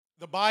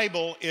The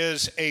Bible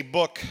is a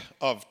book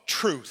of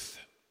truth,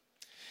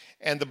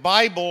 and the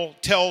Bible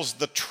tells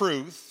the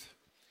truth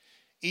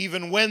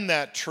even when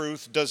that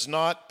truth does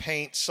not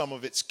paint some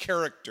of its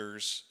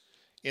characters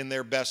in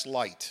their best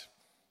light.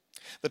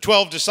 The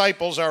 12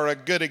 disciples are a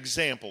good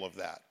example of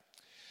that.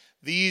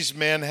 These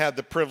men had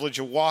the privilege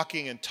of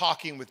walking and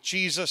talking with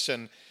Jesus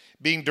and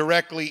being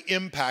directly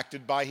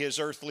impacted by his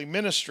earthly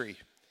ministry.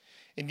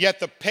 And yet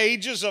the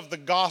pages of the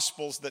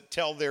Gospels that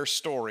tell their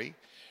story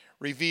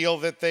reveal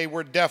that they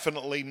were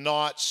definitely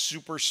not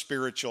super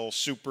spiritual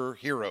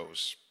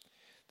superheroes.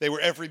 They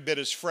were every bit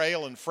as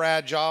frail and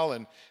fragile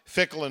and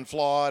fickle and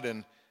flawed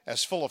and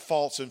as full of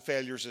faults and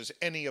failures as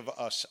any of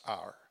us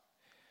are.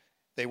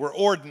 They were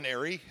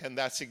ordinary, and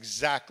that's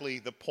exactly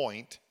the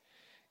point.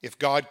 If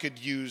God could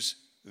use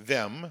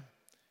them,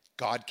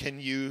 God can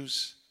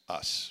use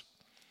us.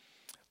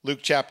 Luke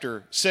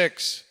chapter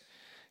 6,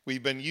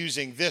 we've been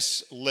using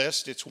this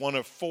list. It's one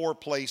of 4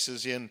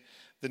 places in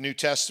the New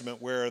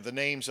Testament where the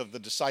names of the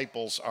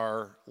disciples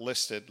are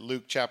listed.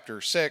 Luke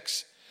chapter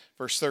 6,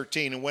 verse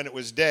 13, and when it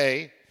was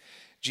day,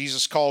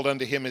 Jesus called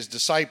unto him his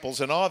disciples,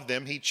 and of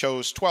them he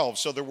chose 12.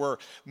 So there were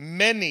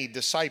many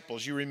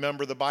disciples. You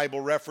remember the Bible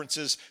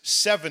references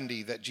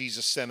 70 that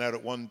Jesus sent out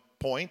at one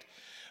point.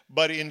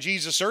 But in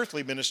Jesus'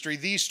 earthly ministry,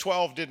 these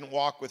 12 didn't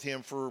walk with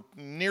him for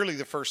nearly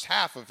the first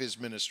half of his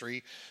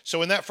ministry.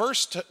 So in that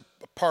first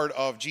part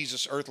of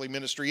Jesus' earthly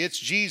ministry, it's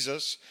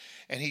Jesus,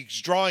 and he's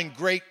drawing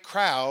great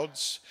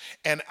crowds.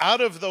 And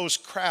out of those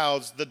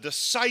crowds, the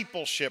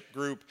discipleship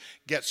group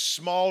gets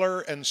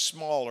smaller and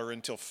smaller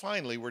until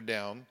finally we're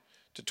down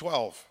to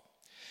 12.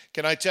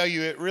 Can I tell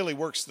you, it really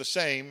works the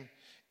same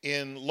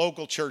in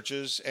local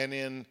churches and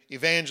in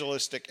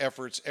evangelistic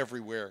efforts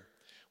everywhere.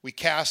 We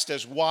cast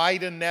as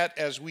wide a net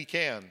as we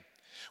can.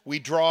 We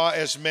draw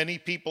as many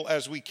people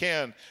as we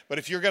can. But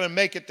if you're going to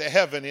make it to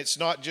heaven, it's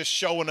not just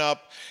showing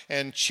up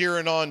and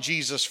cheering on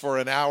Jesus for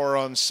an hour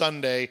on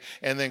Sunday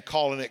and then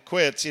calling it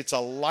quits. It's a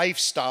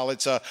lifestyle.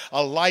 It's a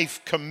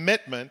life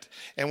commitment.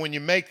 And when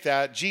you make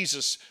that,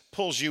 Jesus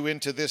pulls you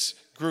into this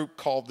group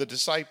called the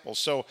disciples.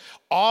 So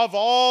of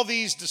all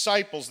these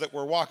disciples that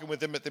were walking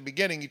with him at the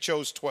beginning, he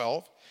chose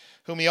 12,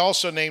 whom he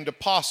also named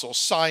apostles: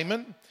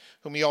 Simon,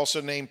 whom he also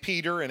named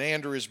Peter, and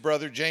Andrew his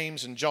brother,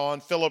 James and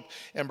John, Philip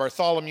and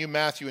Bartholomew,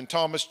 Matthew and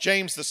Thomas,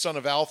 James the son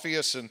of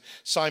Alphaeus, and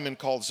Simon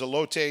called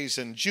Zelotes,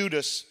 and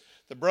Judas,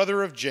 the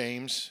brother of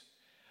James,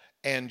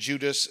 and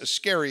Judas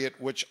Iscariot,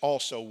 which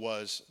also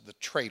was the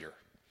traitor.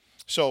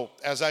 So,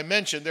 as I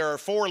mentioned, there are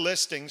 4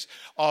 listings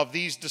of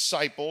these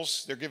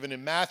disciples. They're given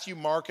in Matthew,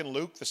 Mark, and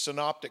Luke, the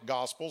synoptic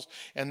gospels,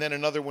 and then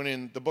another one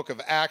in the book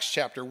of Acts,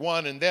 chapter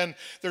 1. And then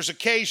there's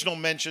occasional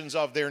mentions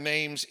of their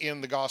names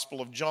in the Gospel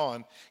of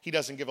John. He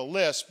doesn't give a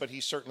list, but he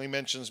certainly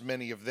mentions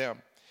many of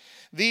them.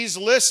 These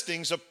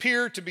listings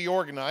appear to be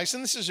organized,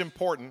 and this is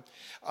important.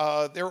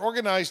 They're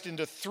organized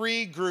into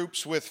 3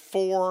 groups with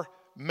 4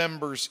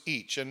 members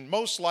each, and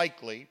most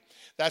likely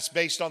that's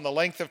based on the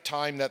length of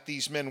time that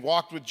these men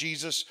walked with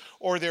Jesus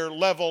or their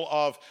level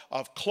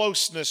of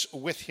closeness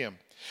with him.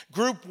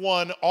 Group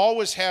 1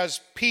 always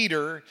has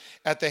Peter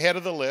at the head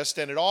of the list,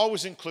 and it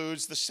always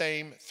includes the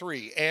same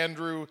 3,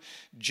 Andrew,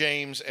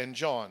 James, and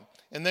John.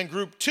 And then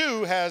group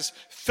 2 has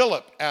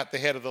Philip at the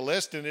head of the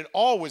list, and it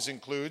always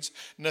includes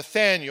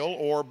Nathanael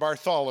or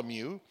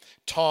Bartholomew,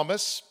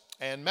 Thomas,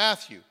 and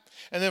Matthew.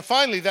 And then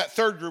finally, that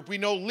third group, we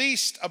know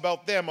least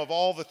about them of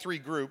all the 3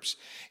 groups.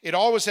 It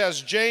always has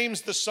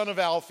James, the son of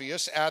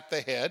Alphaeus, at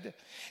the head.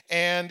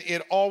 And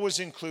it always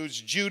includes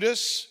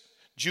Judas,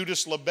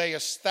 Judas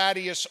Lebbaeus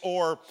Thaddeus,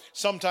 or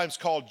sometimes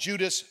called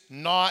Judas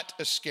not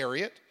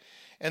Iscariot.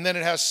 And then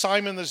it has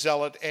Simon the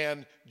Zealot,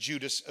 and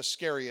Judas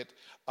Iscariot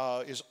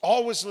is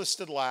always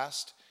listed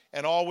last,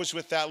 and always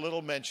with that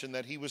little mention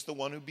that he was the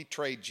one who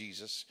betrayed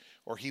Jesus,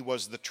 or he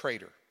was the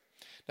traitor.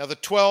 Now, the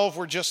 12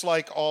 were just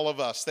like all of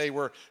us. They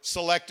were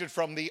selected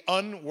from the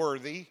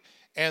unworthy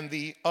and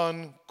the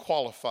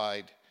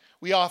unqualified.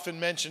 We often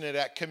mention it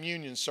at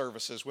communion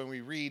services when we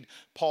read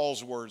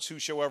Paul's words,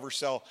 whosoever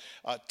shall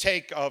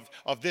take of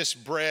this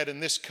bread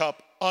and this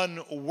cup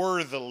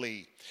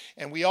unworthily.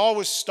 And we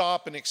always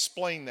stop and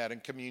explain that in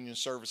communion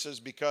services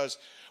because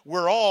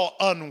we're all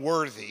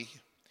unworthy.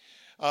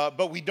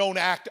 But we don't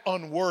act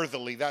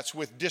unworthily. That's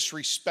with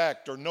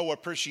disrespect or no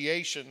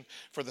appreciation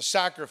for the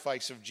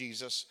sacrifice of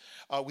Jesus.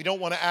 We don't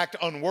want to act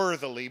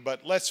unworthily,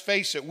 but let's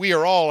face it, we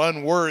are all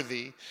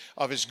unworthy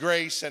of his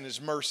grace and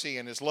his mercy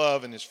and his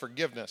love and his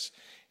forgiveness.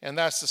 And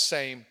that's the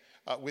same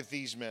with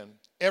these men.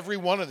 Every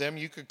one of them,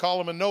 you could call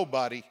them a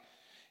nobody.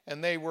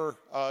 And they were,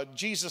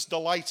 Jesus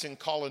delights in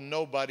calling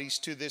nobodies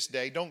to this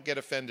day. Don't get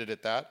offended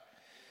at that.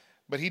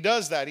 But he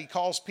does that. He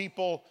calls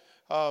people,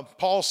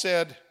 Paul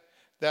said,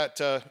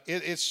 that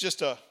it's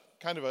just a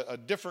kind of a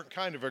different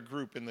kind of a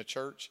group in the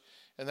church.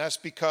 And that's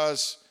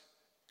because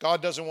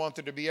God doesn't want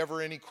there to be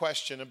ever any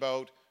question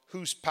about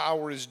whose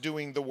power is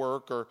doing the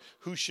work or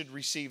who should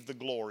receive the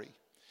glory.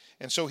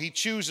 And so he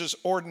chooses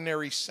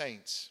ordinary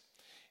saints.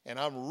 And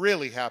I'm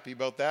really happy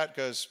about that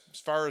because as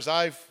far as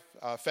I've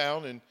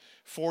found, and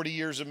 40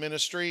 years of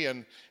ministry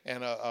and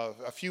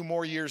a few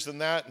more years than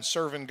that and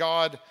serving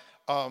God,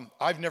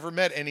 I've never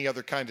met any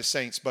other kind of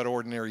saints but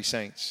ordinary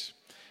saints.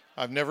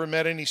 I've never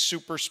met any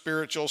super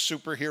spiritual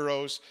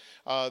superheroes.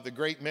 The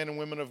great men and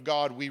women of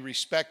God, we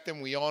respect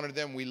them, we honor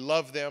them, we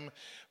love them.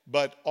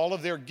 But all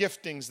of their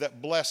giftings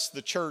that bless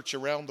the church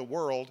around the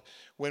world,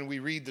 when we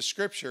read the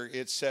scripture,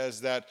 it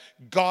says that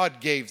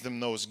God gave them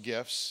those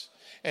gifts.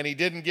 And he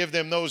didn't give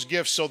them those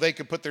gifts so they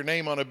could put their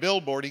name on a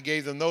billboard. He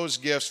gave them those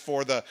gifts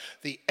for the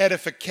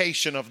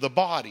edification of the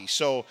body.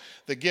 So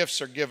the gifts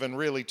are given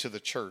really to the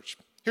church.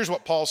 Here's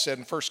what Paul said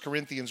in 1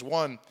 Corinthians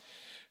 1.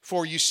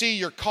 For you see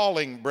your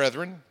calling,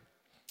 brethren,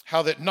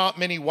 how that not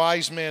many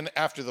wise men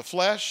after the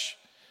flesh,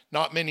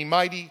 not many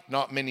mighty,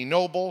 not many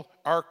noble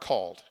are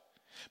called.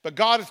 But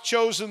God hath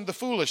chosen the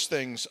foolish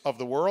things of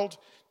the world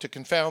to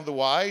confound the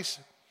wise.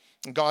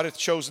 And God hath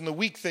chosen the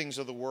weak things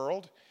of the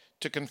world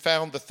to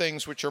confound the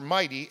things which are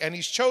mighty. And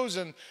he's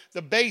chosen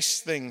the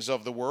base things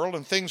of the world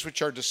and things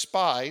which are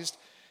despised.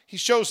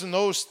 He's chosen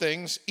those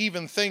things,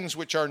 even things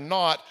which are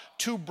not,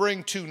 to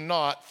bring to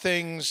naught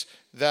things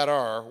that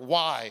are.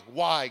 Why?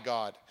 Why,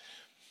 God?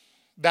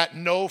 That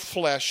no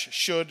flesh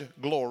should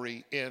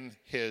glory in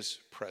his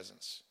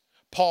presence.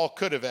 Paul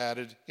could have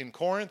added, in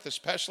Corinth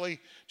especially,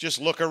 just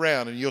look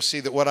around and you'll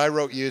see that what I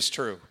wrote you is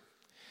true.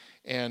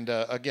 And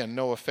again,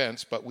 no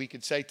offense, but we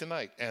could say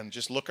tonight, and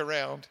just look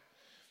around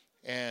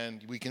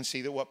and we can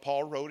see that what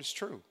Paul wrote is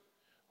true.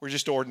 We're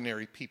just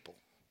ordinary people.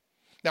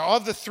 Now,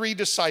 of the three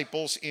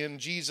disciples in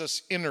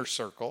Jesus' inner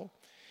circle,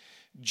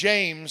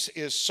 James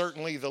is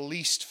certainly the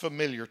least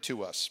familiar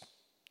to us.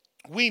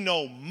 We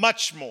know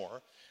much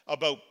more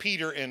about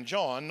Peter and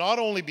John, not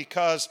only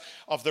because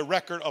of the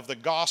record of the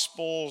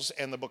Gospels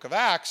and the book of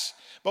Acts,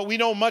 but we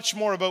know much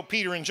more about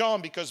Peter and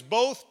John because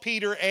both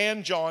Peter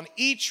and John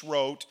each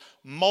wrote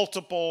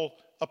multiple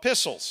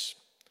epistles.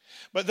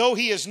 But though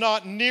he is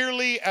not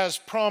nearly as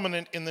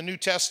prominent in the New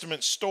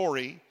Testament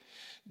story,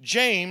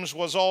 James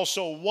was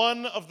also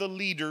one of the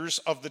leaders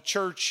of the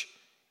church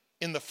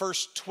in the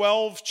first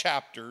 12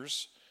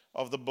 chapters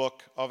of the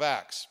book of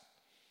Acts.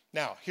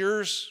 Now,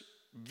 here's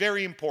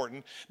very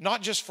important,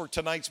 not just for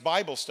tonight's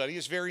Bible study,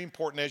 it's very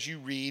important as you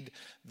read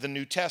the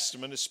New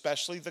Testament,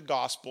 especially the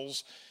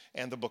Gospels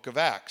and the book of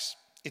Acts.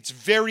 It's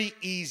very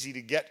easy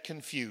to get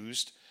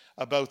confused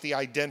about the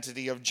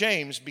identity of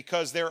James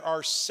because there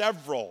are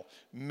several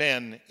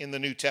men in the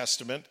New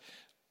Testament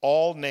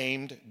all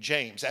named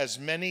James, as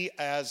many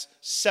as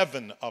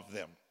 7 of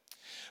them.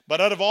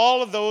 But out of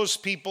all of those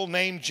people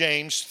named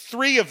James,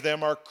 3 of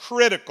them are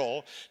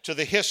critical to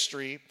the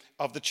history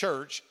of the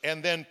church,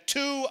 and then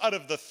 2 out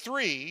of the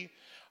 3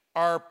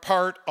 are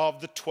part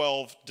of the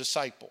 12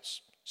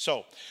 disciples.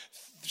 So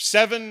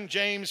 7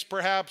 James,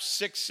 perhaps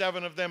 6,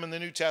 7 of them in the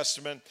New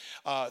Testament,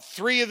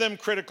 3 of them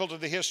critical to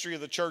the history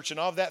of the church, and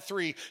of that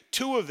 3,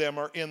 2 of them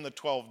are in the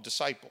 12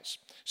 disciples.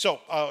 So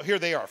here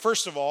they are.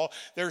 First of all,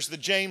 there's the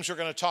James we're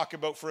going to talk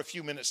about for a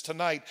few minutes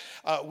tonight.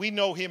 We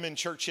know him in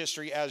church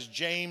history as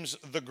James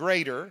the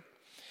Greater.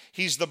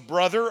 He's the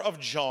brother of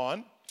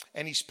John,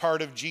 and he's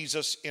part of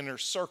Jesus' inner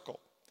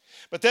circle.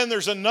 But then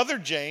there's another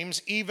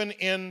James, even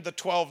in the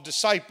 12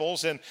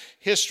 disciples, and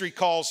history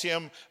calls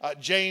him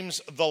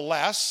James the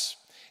Less.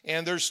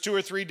 And there's 2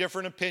 or 3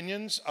 different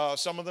opinions,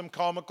 some of them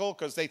comical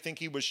because they think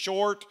he was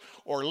short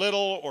or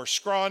little or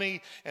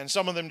scrawny, and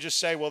some of them just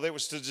say, well, that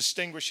was to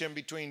distinguish him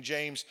between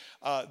James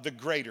the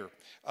Greater.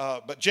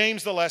 But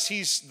James the Less,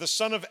 he's the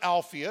son of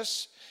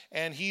Alphaeus,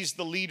 and he's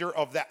the leader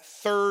of that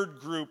third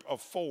group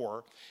of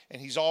 4,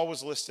 and he's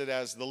always listed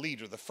as the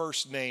leader, the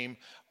first name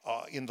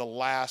in the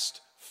last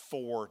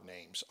 4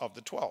 names of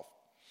the 12.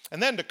 And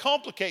then to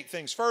complicate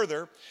things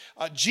further,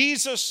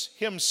 Jesus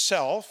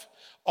himself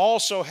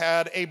also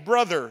had a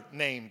brother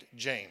named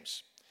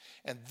James.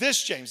 And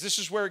this James, this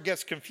is where it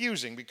gets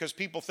confusing because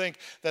people think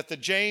that the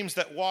James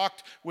that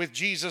walked with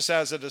Jesus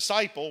as a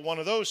disciple, one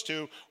of those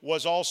 2,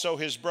 was also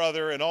his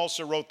brother and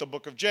also wrote the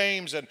book of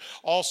James and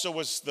also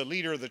was the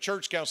leader of the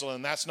church council,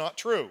 and that's not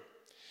true.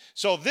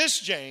 So this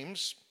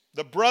James,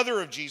 the brother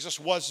of Jesus,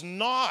 was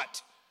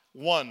not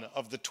one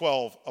of the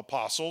 12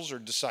 apostles or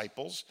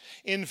disciples.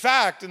 In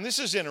fact, and this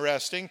is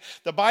interesting,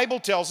 the Bible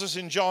tells us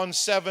in John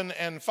 7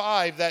 and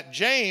 5 that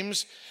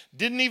James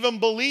didn't even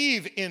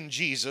believe in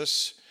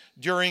Jesus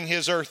during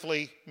his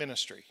earthly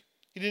ministry.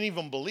 He didn't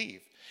even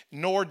believe,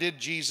 nor did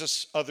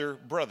Jesus' other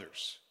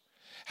brothers.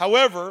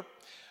 However,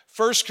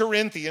 1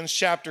 Corinthians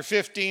chapter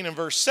 15 and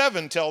verse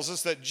 7 tells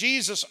us that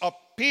Jesus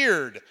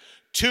appeared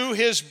to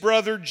his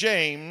brother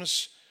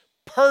James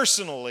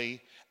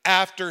personally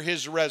after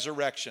his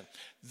resurrection.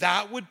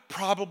 That would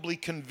probably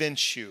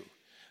convince you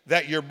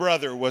that your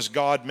brother was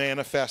God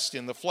manifest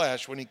in the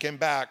flesh when he came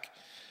back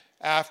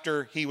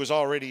after he was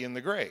already in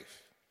the grave.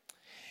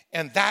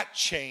 And that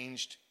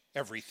changed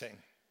everything.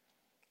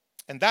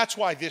 And that's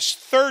why this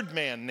third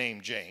man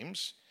named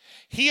James,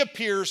 he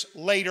appears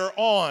later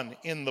on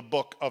in the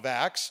book of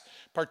Acts,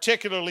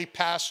 particularly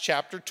past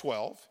chapter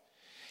 12.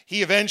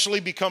 He eventually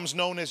becomes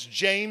known as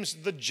James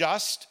the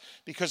Just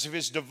because of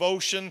his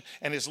devotion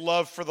and his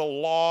love for the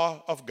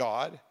law of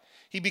God.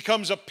 He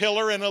becomes a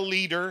pillar and a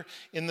leader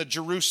in the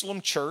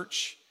Jerusalem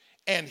church.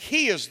 And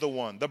he is the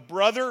one, the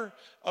brother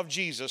of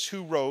Jesus,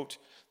 who wrote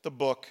the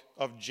book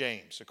of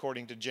James,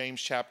 according to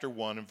James chapter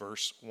 1 and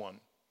verse 1.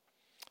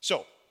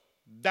 So,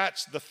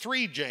 that's the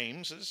three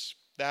Jameses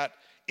that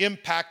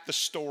impact the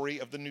story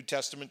of the New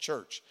Testament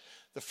church.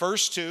 The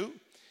first two,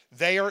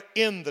 they are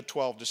in the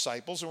 12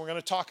 disciples, and we're going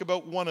to talk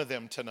about one of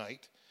them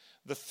tonight.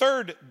 The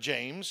third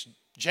James,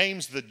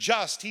 James the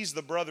Just, he's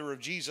the brother of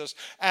Jesus.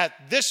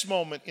 At this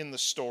moment in the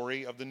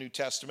story of the New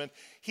Testament,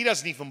 he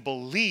doesn't even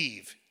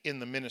believe in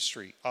the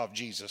ministry of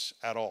Jesus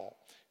at all.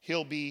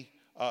 He'll be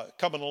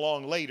coming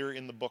along later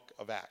in the book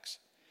of Acts.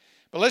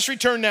 But let's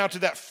return now to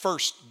that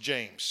first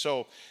James.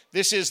 So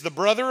this is the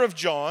brother of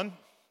John,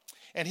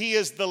 and he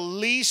is the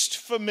least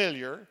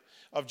familiar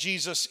of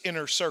Jesus'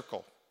 inner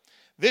circle.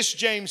 This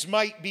James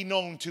might be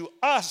known to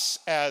us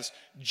as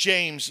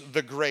James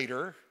the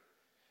Greater,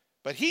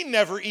 but he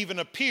never even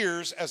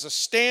appears as a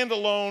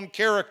standalone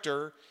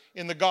character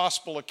in the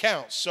gospel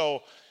accounts.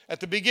 So at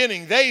the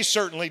beginning, they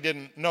certainly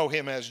didn't know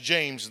him as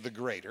James the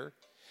Greater.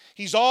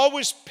 He's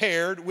always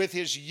paired with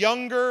his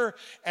younger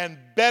and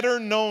better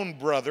known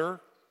brother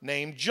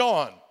named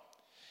John.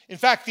 In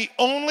fact, the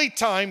only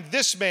time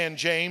this man,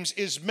 James,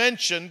 is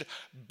mentioned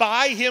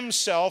by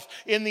himself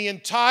in the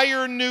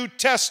entire New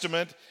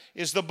Testament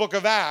is the book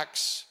of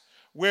Acts,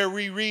 where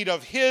we read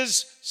of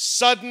his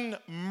sudden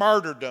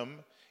martyrdom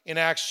in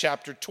Acts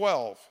chapter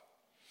 12.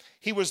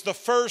 He was the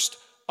first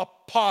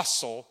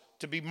apostle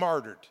to be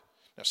martyred.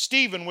 Now,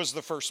 Stephen was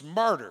the first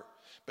martyr,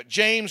 but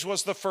James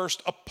was the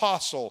first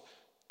apostle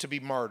to be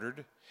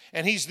martyred.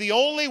 And he's the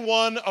only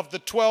one of the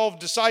 12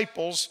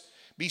 disciples,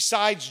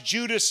 besides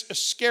Judas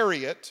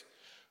Iscariot,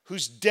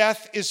 whose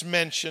death is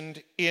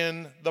mentioned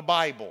in the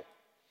Bible.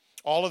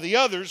 All of the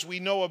others, we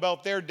know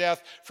about their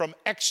death from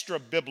extra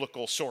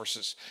biblical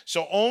sources.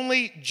 So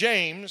only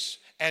James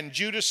and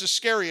Judas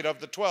Iscariot of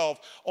the 12,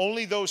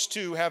 only those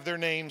two have their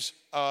names,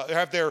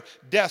 have their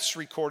deaths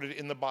recorded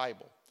in the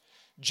Bible.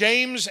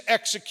 James'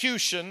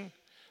 execution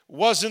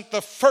wasn't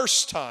the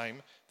first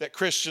time that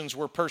Christians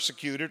were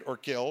persecuted or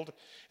killed,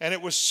 and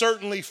it was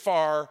certainly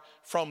far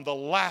from the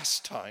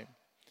last time.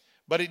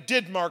 But it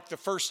did mark the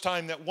first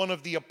time that one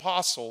of the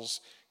apostles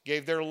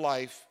gave their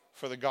life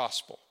for the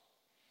gospel.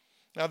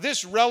 Now,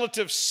 this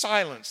relative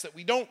silence that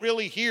we don't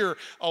really hear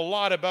a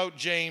lot about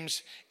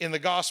James in the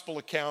gospel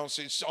accounts,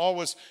 it's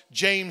always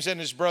James and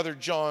his brother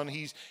John.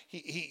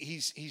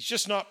 He's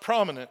just not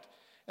prominent.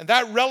 And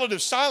that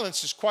relative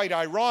silence is quite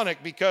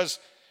ironic because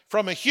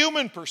from a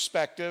human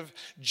perspective,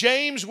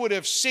 James would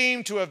have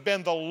seemed to have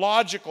been the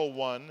logical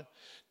one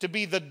to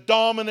be the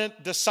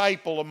dominant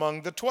disciple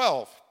among the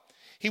 12.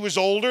 He was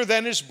older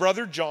than his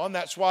brother John.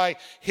 That's why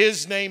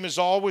his name is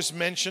always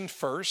mentioned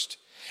first.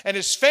 And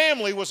his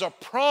family was a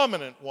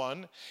prominent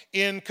one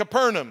in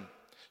Capernaum,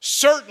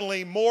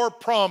 certainly more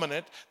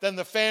prominent than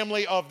the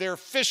family of their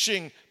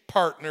fishing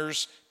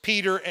partners,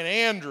 Peter and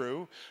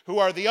Andrew, who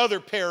are the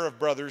other pair of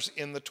brothers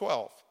in the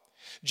 12.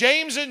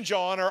 James and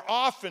John are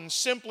often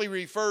simply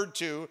referred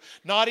to,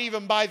 not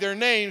even by their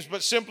names,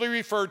 but simply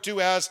referred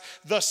to as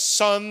the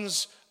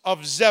sons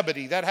of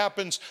Zebedee. That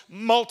happens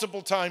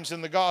multiple times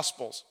in the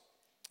Gospels.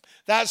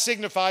 That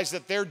signifies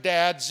that their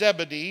dad,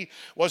 Zebedee,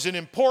 was an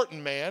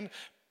important man,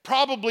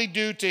 probably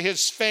due to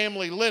his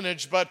family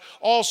lineage, but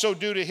also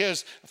due to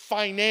his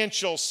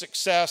financial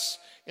success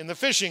in the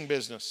fishing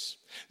business.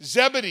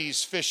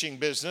 Zebedee's fishing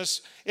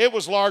business, it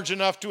was large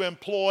enough to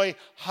employ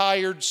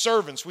hired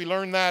servants. We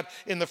learn that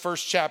in the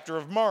first chapter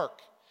of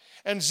Mark.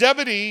 And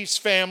Zebedee's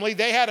family,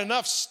 they had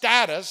enough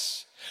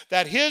status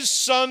that his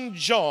son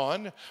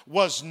John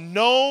was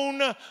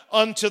known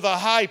unto the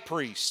high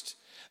priest.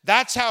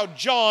 That's how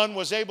John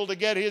was able to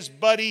get his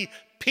buddy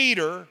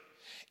Peter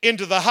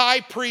into the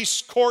high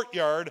priest's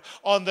courtyard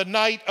on the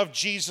night of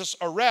Jesus'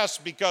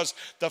 arrest, because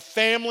the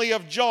family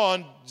of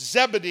John,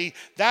 Zebedee,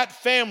 that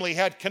family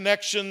had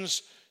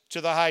connections to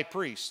the high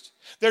priest.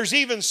 There's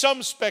even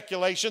some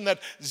speculation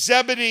that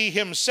Zebedee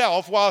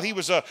himself, while he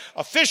was a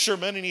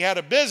fisherman and he had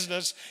a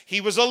business,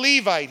 he was a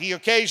Levite. He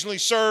occasionally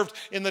served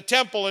in the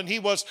temple, and he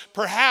was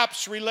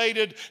perhaps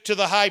related to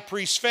the high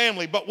priest's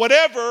family. But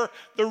whatever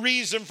the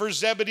reason for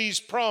Zebedee's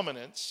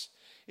prominence,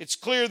 it's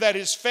clear that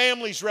his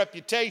family's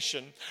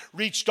reputation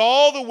reached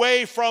all the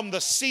way from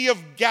the Sea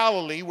of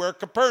Galilee, where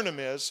Capernaum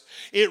is.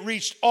 It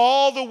reached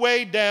all the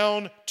way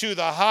down to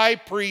the high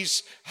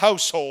priest's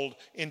household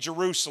in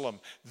Jerusalem.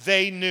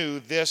 They knew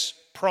this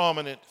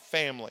prominent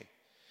family.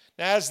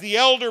 Now, as the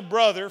elder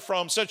brother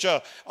from such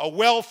a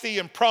wealthy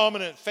and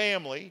prominent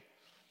family,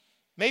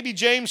 maybe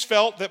James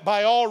felt that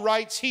by all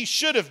rights he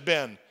should have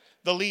been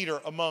the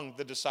leader among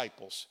the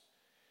disciples.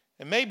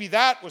 And maybe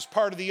that was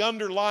part of the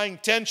underlying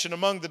tension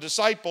among the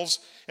disciples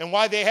and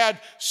why they had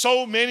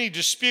so many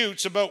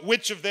disputes about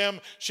which of them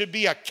should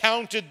be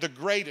accounted the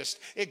greatest.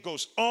 It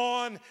goes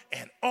on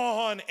and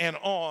on and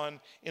on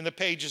in the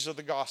pages of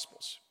the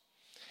Gospels.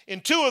 In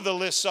two of the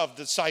lists of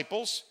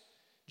disciples,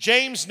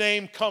 James'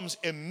 name comes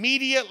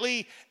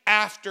immediately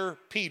after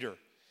Peter,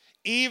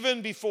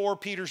 even before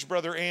Peter's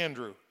brother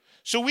Andrew.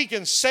 So we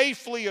can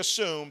safely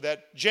assume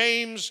that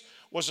James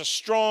was a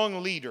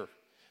strong leader,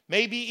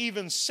 maybe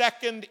even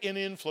second in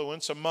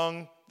influence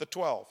among the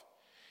 12.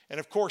 And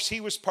of course,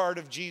 he was part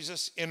of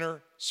Jesus'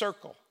 inner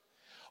circle.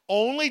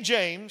 Only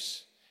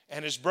James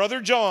and his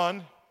brother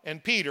John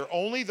and Peter,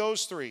 only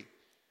those three,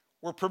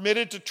 were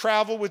permitted to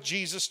travel with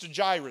Jesus to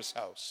Jairus'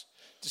 house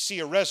to see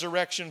a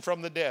resurrection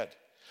from the dead.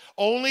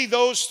 Only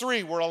those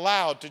three were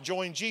allowed to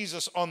join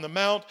Jesus on the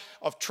Mount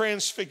of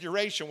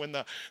Transfiguration when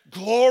the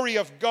glory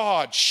of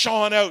God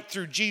shone out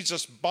through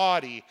Jesus'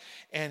 body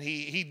and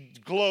he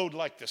glowed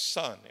like the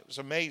sun. It was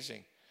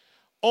amazing.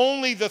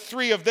 Only the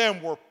three of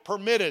them were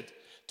permitted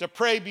to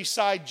pray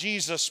beside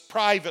Jesus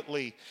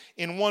privately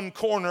in one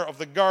corner of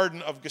the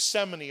Garden of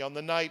Gethsemane on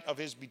the night of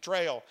his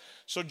betrayal.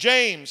 So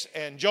James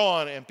and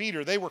John and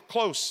Peter, they were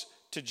close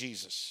to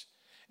Jesus.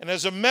 And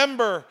as a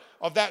member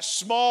of that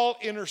small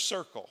inner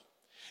circle,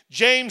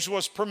 James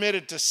was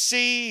permitted to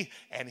see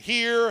and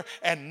hear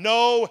and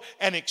know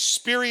and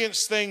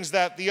experience things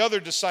that the other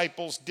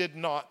disciples did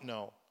not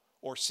know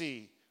or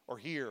see or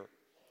hear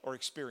or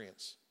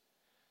experience.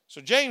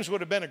 So James would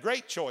have been a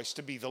great choice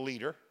to be the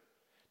leader,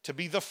 to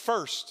be the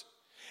first.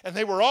 And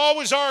they were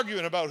always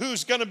arguing about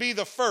who's going to be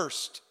the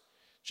first.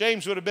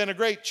 James would have been a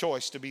great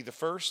choice to be the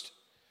first.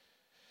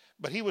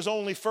 But he was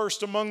only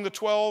first among the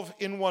 12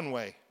 in one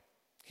way.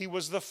 He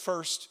was the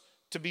first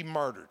to be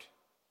martyred.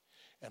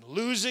 And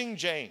losing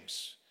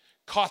James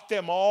caught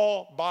them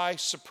all by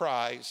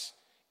surprise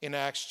in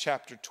Acts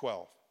chapter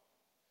 12.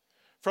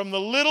 From the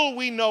little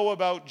we know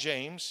about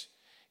James,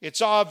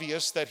 it's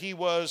obvious that he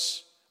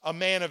was a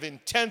man of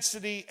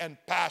intensity and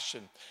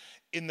passion.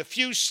 In the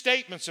few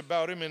statements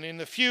about him and in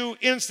the few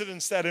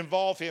incidents that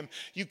involve him,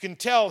 you can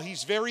tell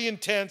he's very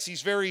intense,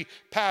 he's very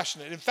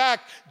passionate. In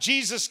fact,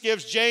 Jesus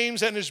gives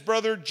James and his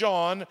brother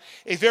John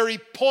a very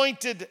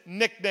pointed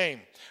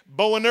nickname,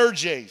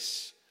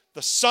 Boanerges,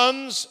 the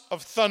sons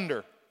of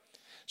thunder.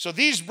 So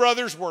these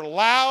brothers were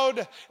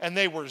loud, and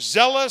they were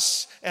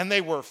zealous, and they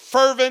were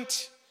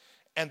fervent,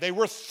 and they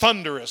were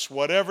thunderous,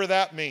 whatever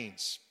that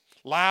means.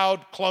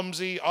 Loud,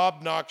 clumsy,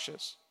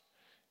 obnoxious.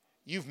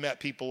 You've met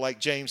people like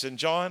James and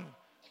John.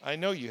 I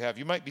know you have.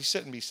 You might be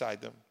sitting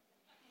beside them.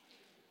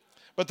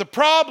 But the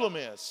problem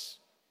is,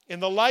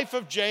 in the life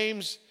of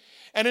James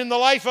and in the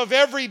life of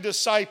every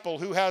disciple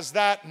who has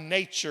that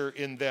nature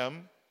in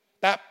them,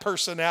 that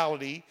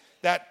personality,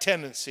 that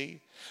tendency,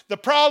 the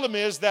problem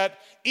is that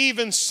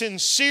even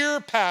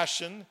sincere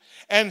passion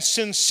and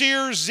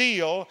sincere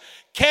zeal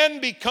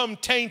can become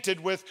tainted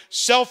with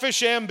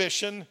selfish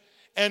ambition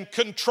and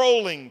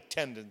controlling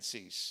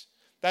tendencies.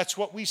 That's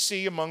what we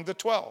see among the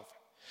 12.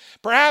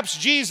 Perhaps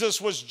Jesus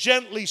was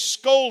gently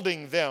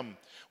scolding them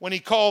when he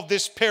called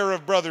this pair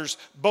of brothers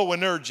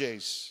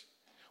Boanerges,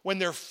 when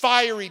their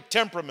fiery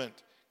temperament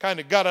kind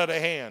of got out of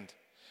hand.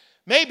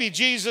 Maybe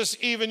Jesus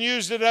even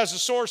used it as a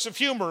source of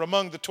humor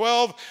among the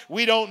 12.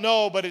 We don't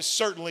know, but it's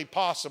certainly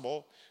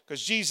possible,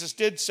 because Jesus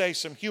did say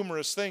some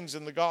humorous things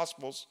in the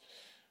Gospels.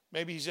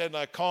 Maybe he said,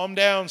 calm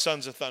down,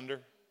 sons of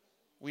thunder.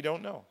 We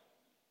don't know.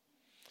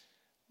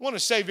 I want to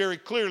say very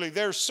clearly,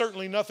 there's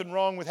certainly nothing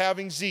wrong with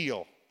having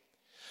zeal.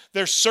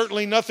 There's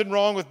certainly nothing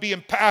wrong with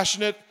being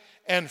passionate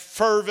and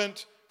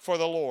fervent for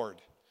the Lord.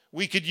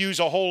 We could use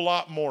a whole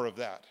lot more of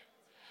that.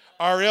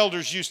 Our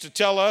elders used to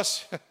tell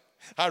us,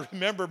 I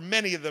remember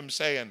many of them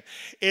saying,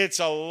 it's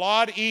a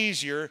lot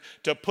easier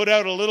to put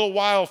out a little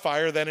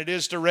wildfire than it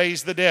is to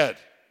raise the dead.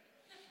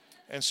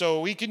 And so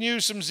we can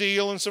use some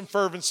zeal and some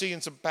fervency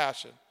and some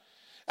passion.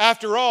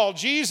 After all,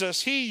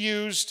 Jesus, he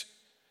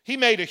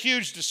made a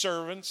huge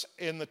disservice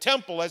in the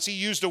temple as he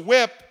used a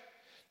whip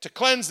to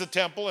cleanse the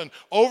temple and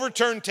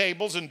overturn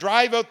tables and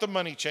drive out the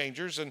money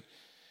changers. And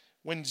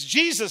when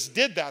Jesus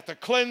did that, the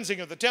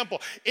cleansing of the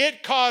temple,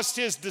 it caused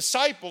his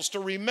disciples to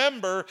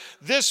remember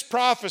this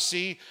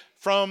prophecy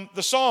from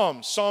the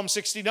Psalms, Psalm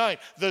 69.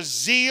 The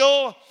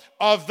zeal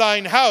of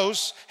thine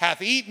house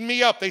hath eaten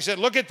me up. They said,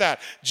 look at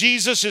that.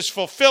 Jesus is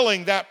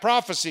fulfilling that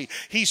prophecy.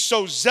 He's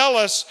so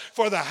zealous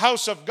for the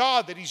house of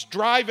God that he's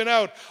driving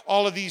out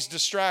all of these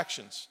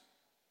distractions.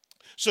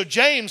 So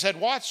James had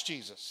watched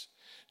Jesus.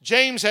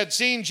 James had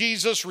seen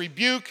Jesus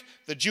rebuke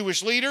the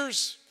Jewish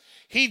leaders.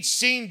 He'd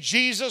seen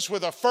Jesus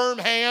with a firm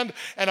hand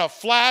and a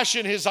flash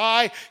in his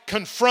eye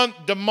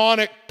confront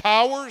demonic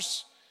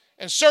powers.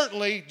 And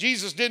certainly,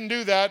 Jesus didn't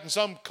do that in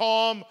some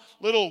calm,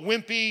 little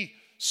wimpy,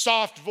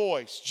 soft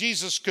voice.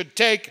 Jesus could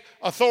take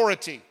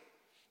authority.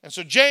 And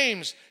so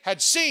James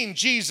had seen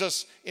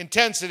Jesus'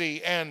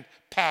 intensity and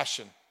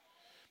passion.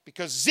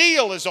 Because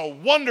zeal is a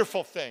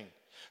wonderful thing.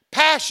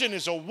 Passion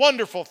is a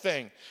wonderful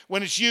thing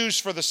when it's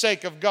used for the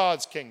sake of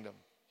God's kingdom.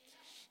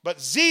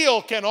 But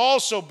zeal can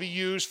also be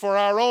used for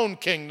our own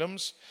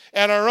kingdoms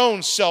and our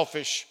own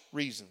selfish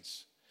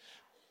reasons.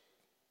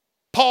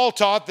 Paul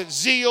taught that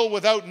zeal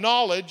without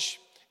knowledge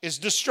is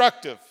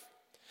destructive.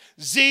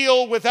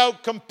 Zeal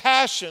without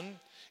compassion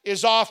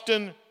is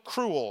often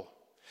cruel.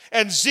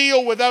 And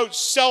zeal without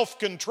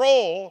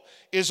self-control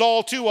is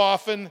all too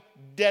often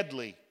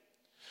deadly.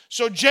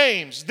 So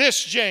James,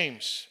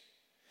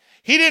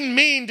 he didn't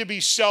mean to be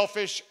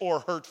selfish or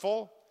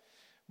hurtful,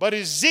 but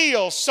his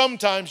zeal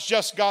sometimes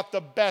just got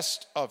the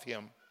best of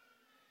him.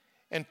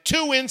 And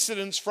two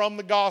incidents from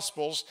the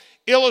Gospels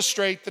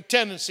illustrate the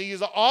tendency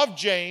of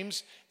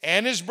James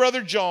and his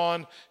brother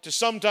John to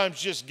sometimes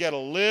just get a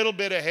little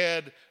bit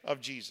ahead of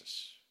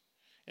Jesus.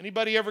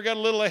 Anybody ever got a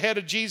little ahead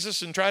of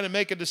Jesus and trying to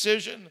make a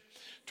decision?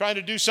 Trying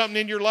to do something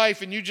in your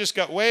life and you just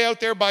got way out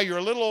there by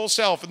your little old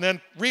self and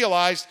then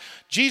realized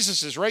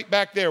Jesus is right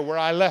back there where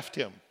I left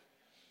him.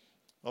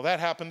 Well, that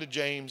happened to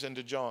James and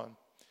to John.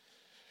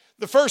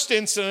 The first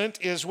incident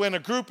is when a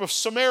group of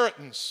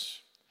Samaritans,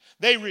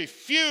 they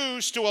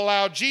refused to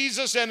allow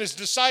Jesus and his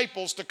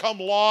disciples to come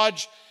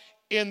lodge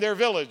in their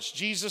village.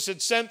 Jesus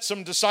had sent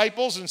some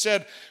disciples and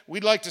said,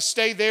 we'd like to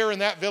stay there in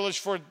that village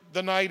for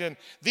the night. And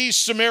these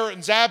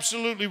Samaritans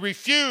absolutely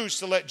refused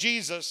to let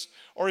Jesus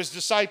or his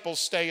disciples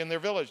stay in their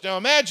village. Now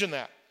imagine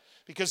that,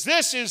 because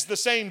this is the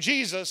same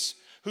Jesus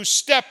who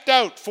stepped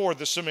out for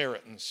the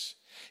Samaritans.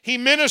 He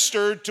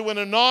ministered to an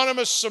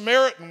anonymous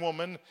Samaritan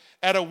woman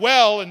at a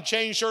well and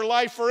changed her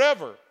life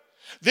forever.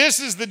 This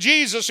is the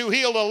Jesus who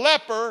healed a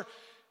leper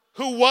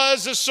who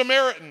was a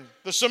Samaritan.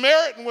 The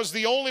Samaritan was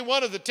the only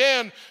one of the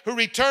 10 who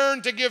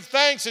returned to give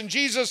thanks, and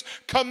Jesus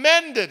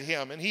commended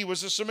him, and he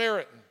was a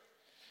Samaritan.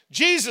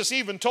 Jesus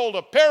even told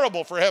a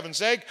parable, for heaven's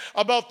sake,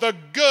 about the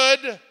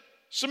good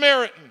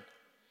Samaritan.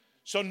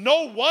 So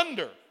no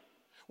wonder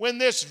when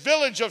this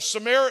village of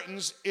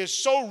Samaritans is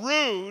so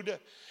rude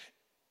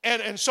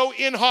and so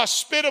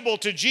inhospitable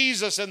to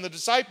Jesus and the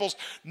disciples,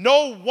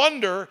 no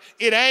wonder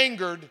it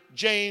angered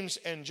James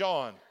and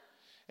John.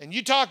 And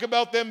you talk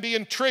about them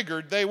being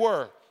triggered, they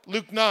were.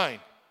 Luke 9.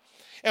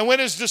 And when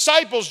his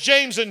disciples,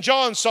 James and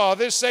John, saw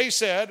this, they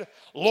said,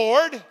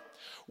 Lord,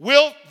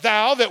 wilt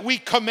thou that we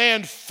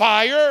command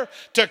fire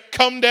to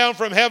come down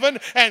from heaven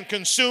and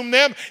consume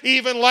them,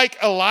 even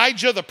like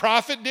Elijah the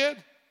prophet did?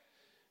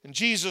 And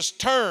Jesus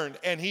turned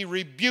and he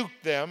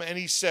rebuked them and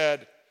he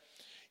said,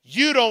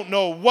 you don't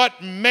know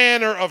what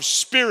manner of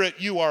spirit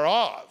you are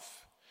of.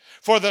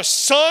 For the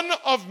Son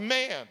of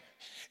Man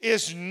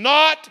is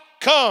not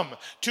come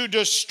to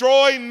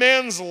destroy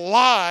men's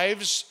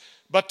lives,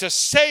 but to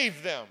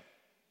save them.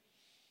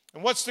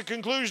 And what's the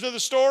conclusion of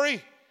the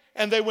story?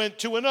 And they went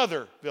to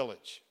another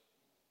village.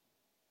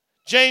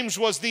 James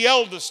was the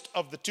eldest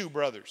of the two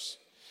brothers.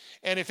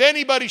 And if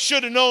anybody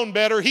should have known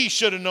better, he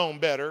should have known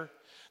better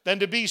than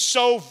to be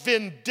so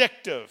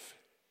vindictive,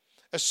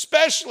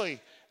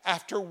 especially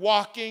after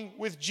walking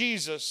with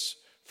Jesus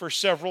for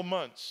several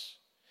months.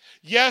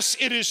 Yes,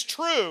 it is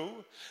true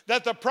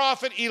that the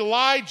prophet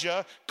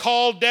Elijah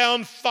called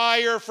down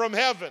fire from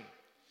heaven,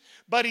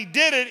 but he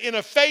did it in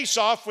a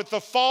face-off with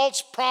the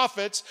false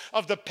prophets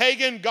of the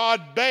pagan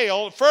god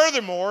Baal.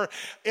 Furthermore,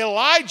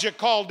 Elijah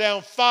called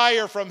down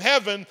fire from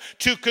heaven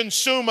to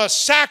consume a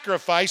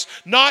sacrifice,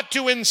 not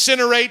to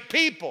incinerate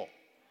people.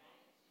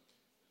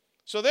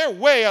 So they're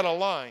way out of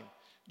line.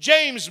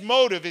 James'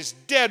 motive is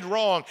dead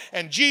wrong,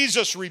 and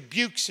Jesus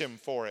rebukes him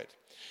for it.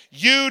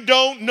 You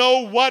don't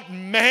know what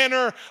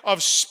manner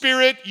of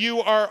spirit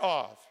you are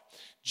of.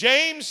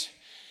 James,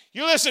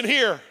 you listen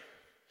here.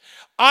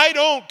 I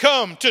don't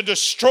come to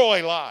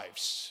destroy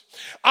lives.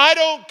 I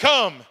don't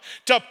come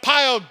to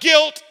pile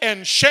guilt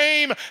and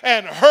shame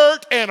and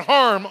hurt and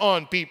harm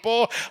on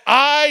people.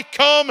 I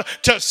come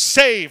to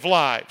save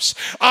lives.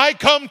 I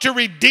come to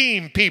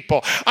redeem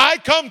people. I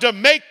come to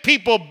make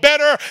people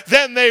better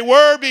than they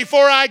were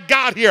before I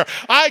got here.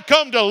 I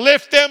come to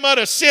lift them out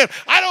of sin.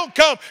 I don't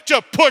come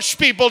to push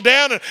people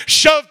down and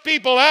shove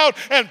people out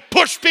and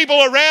push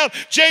people around.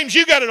 James,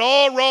 you got it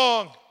all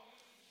wrong.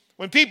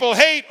 When people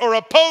hate or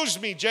oppose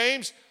me,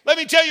 James, let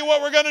me tell you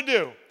what we're going to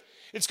do.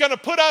 It's going to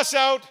put us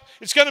out.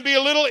 It's going to be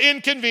a little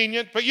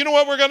inconvenient. But you know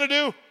what we're going to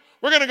do?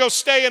 We're going to go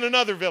stay in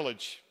another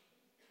village.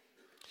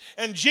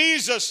 And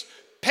Jesus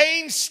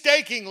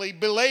painstakingly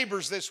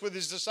belabors this with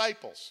his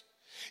disciples.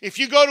 If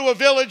you go to a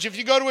village, if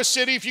you go to a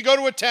city, if you go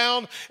to a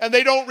town, and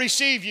they don't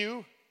receive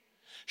you,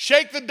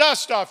 shake the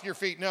dust off your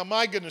feet. Now,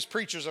 my goodness,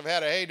 preachers have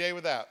had a heyday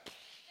with that.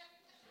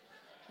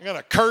 You're going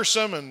to curse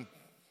them and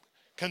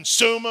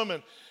consume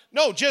them.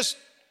 No, just,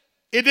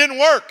 it didn't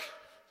work.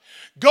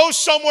 Go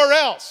somewhere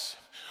else.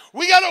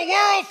 We got a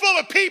world full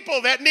of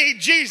people that need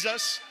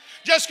Jesus.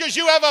 Just because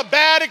you have a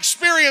bad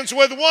experience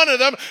with one of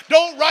them,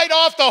 don't write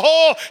off the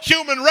whole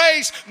human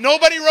race.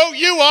 Nobody wrote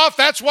you off.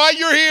 That's why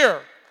you're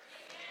here.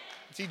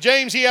 See,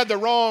 James, he had the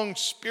wrong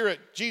spirit.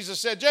 Jesus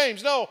said,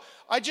 James, no,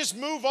 I just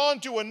move on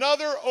to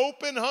another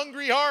open,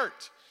 hungry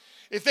heart.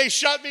 If they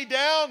shut me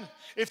down,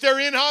 if they're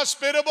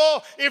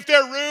inhospitable, if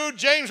they're rude,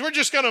 James, we're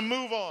just going to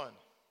move on.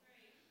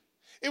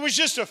 It was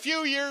just a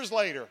few years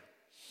later.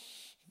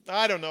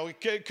 I don't know,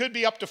 it could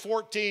be up to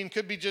 14,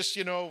 could be just,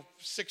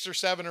 6 or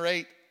 7 or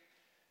 8.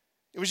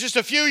 It was just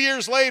a few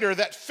years later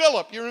that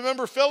Philip, you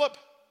remember Philip?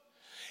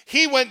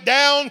 He went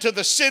down to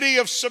the city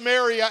of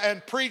Samaria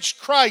and preached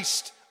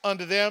Christ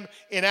unto them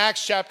in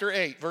Acts chapter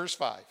 8, verse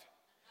 5.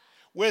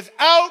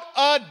 Without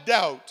a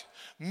doubt,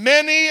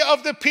 many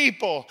of the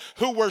people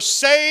who were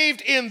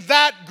saved in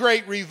that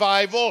great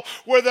revival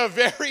were the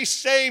very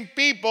same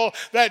people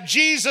that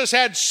Jesus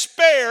had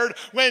spared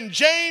when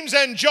James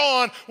and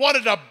John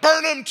wanted to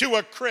burn them to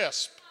a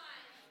crisp.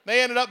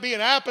 They ended up being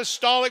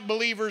apostolic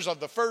believers of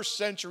the first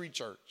century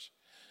church.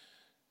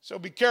 So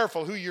be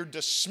careful who you're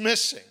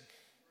dismissing.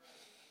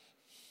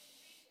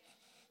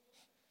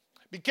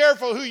 Be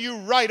careful who you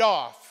write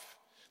off.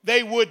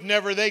 They would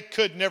never, they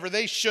could never,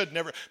 they should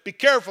never. Be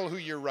careful who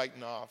you're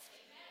writing off.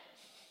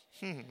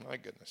 My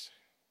goodness.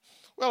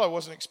 Well, I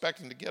wasn't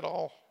expecting to get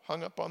all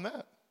hung up on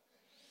that.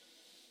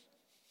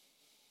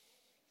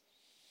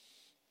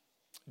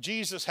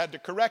 Jesus had to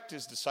correct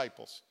his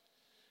disciples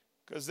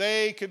because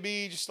they could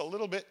be just a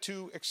little bit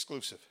too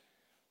exclusive.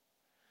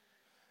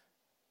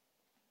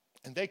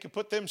 And they could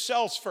put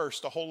themselves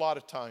first a whole lot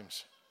of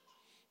times.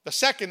 The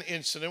second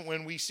incident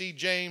when we see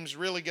James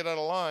really get out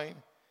of line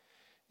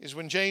is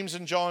when James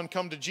and John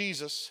come to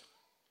Jesus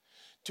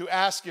to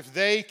ask if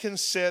they can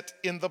sit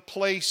in the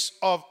place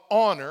of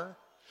honor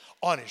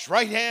on his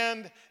right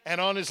hand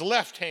and on his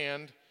left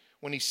hand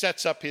when he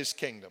sets up his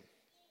kingdom.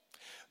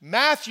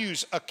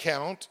 Matthew's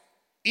account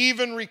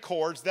even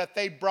records that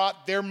they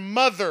brought their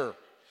mother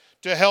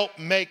to help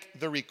make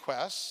the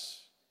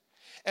requests.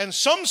 And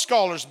some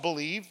scholars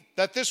believe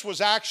that this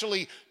was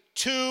actually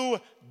two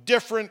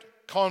different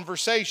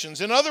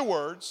conversations. In other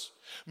words,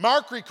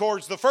 Mark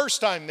records the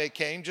first time they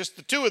came, just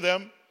the two of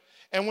them,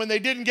 and when they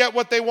didn't get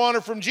what they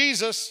wanted from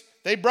Jesus,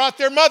 they brought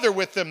their mother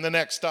with them the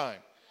next time.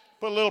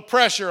 Put a little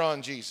pressure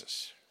on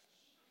Jesus.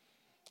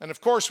 And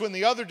of course, when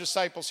the other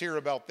disciples hear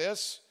about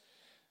this,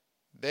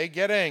 they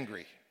get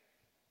angry.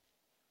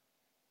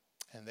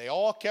 And they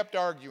all kept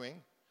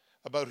arguing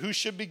about who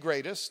should be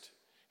greatest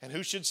and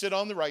who should sit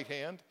on the right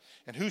hand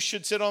and who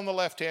should sit on the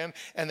left hand.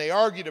 And they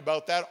argued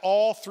about that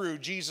all through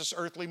Jesus'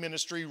 earthly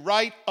ministry,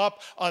 right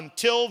up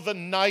until the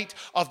night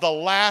of the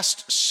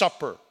Last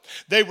Supper.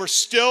 They were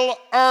still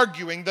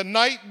arguing the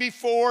night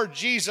before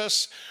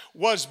Jesus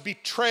was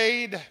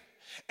betrayed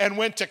and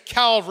went to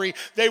Calvary.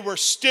 They were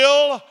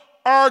still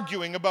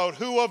arguing about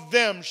who of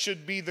them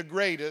should be the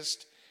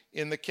greatest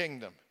in the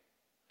kingdom.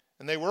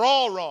 And they were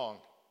all wrong.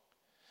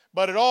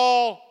 But it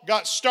all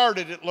got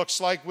started, it looks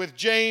like, with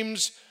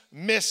James'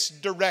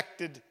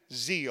 misdirected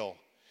zeal,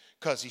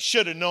 because he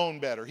should have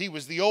known better. He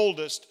was the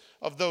oldest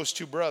of those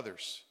two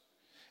brothers.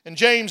 And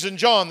James and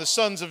John, the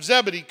sons of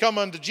Zebedee, come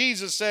unto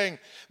Jesus saying,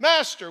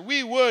 Master,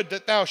 we would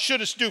that thou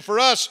shouldest do for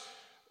us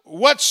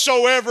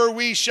whatsoever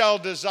we shall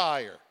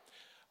desire.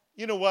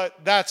 You know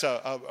what? That's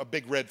a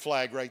big red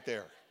flag right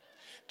there.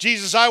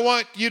 Jesus, I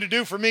want you to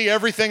do for me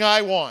everything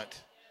I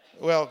want.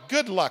 Well,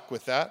 good luck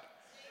with that.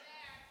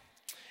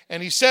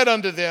 And he said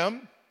unto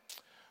them,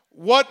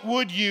 What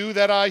would you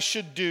that I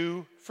should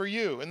do for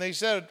you? And they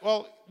said,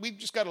 Well, we've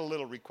just got a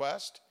little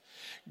request.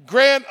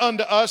 Grant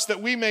unto us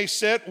that we may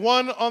sit,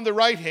 one on the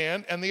right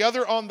hand and the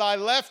other on thy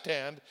left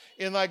hand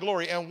in thy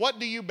glory. And what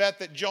do you bet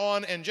that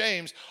John and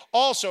James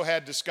also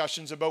had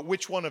discussions about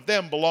which one of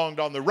them belonged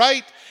on the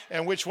right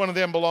and which one of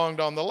them belonged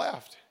on the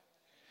left?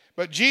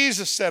 But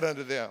Jesus said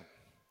unto them,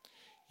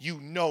 You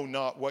know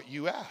not what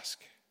you ask.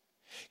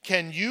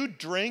 Can you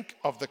drink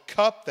of the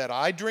cup that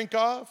I drink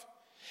of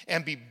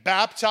and be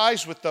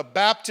baptized with the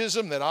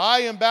baptism that I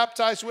am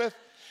baptized with?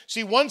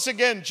 See, once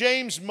again,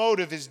 James'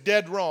 motive is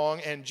dead wrong,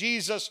 and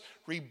Jesus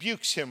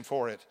rebukes him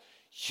for it.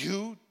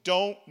 You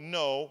don't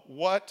know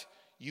what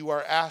you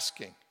are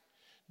asking.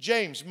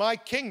 James, my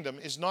kingdom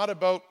is not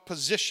about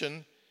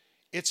position,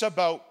 it's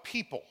about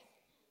people.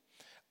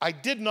 I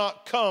did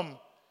not come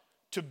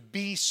to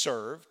be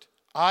served.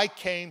 I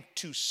came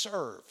to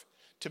serve,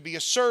 to be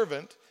a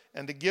servant,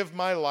 and to give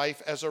my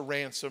life as a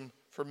ransom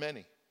for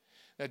many.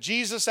 Now,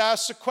 Jesus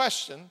asks a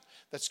question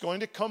that's going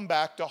to come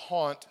back to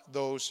haunt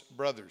those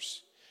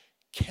brothers.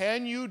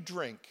 Can you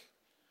drink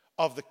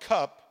of the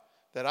cup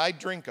that I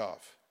drink of?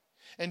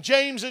 And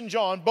James and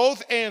John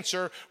both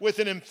answer with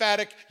an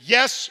emphatic,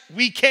 yes,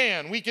 we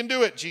can. We can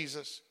do it,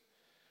 Jesus.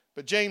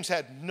 But James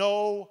had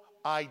no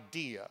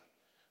idea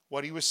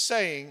what he was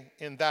saying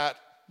in that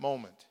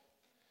moment.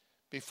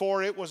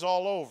 Before it was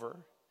all over,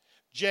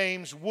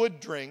 James would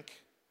drink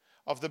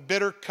of the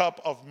bitter cup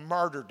of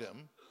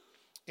martyrdom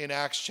in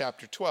Acts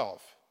chapter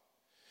 12.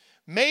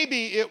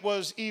 Maybe it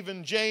was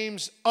even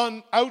James'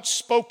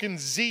 outspoken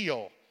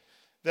zeal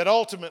that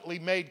ultimately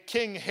made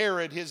King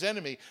Herod his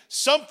enemy.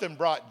 Something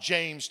brought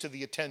James to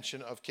the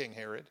attention of King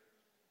Herod.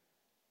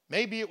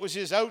 Maybe it was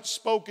his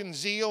outspoken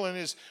zeal and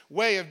his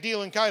way of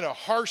dealing kind of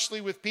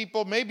harshly with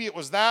people. Maybe it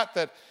was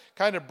that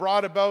kind of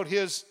brought about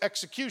his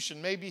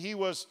execution. Maybe he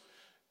was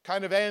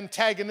kind of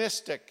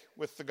antagonistic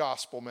with the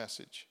gospel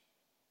message.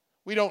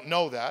 We don't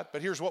know that,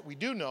 but here's what we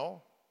do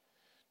know.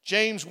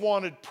 James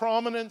wanted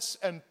prominence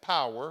and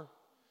power,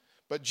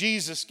 but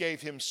Jesus gave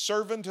him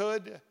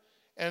servanthood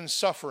and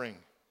suffering.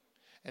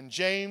 And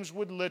James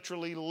would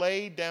literally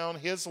lay down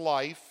his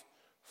life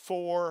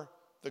for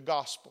the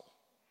gospel.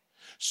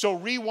 So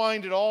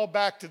rewind it all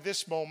back to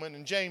this moment,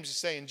 and James is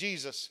saying,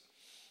 Jesus,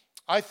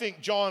 I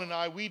think John and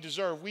I, we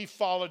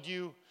followed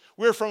you.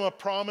 We're from a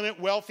prominent,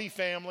 wealthy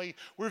family.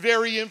 We're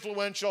very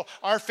influential.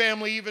 Our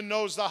family even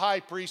knows the high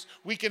priest.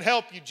 We can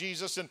help you,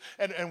 Jesus,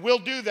 and we'll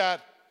do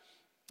that.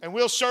 And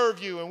we'll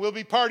serve you, and we'll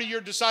be part of your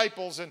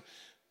disciples.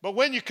 But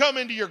when you come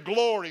into your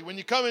glory, when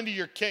you come into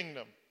your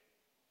kingdom,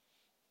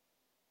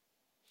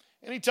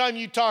 Anytime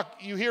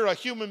you hear a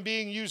human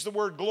being use the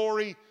word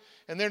glory,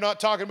 and they're not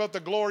talking about the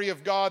glory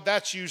of God,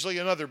 that's usually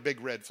another big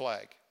red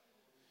flag.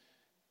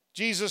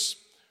 Jesus,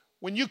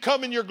 when you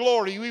come in your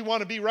glory, we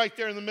want to be right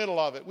there in the middle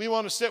of it. We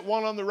want to sit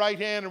one on the right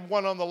hand and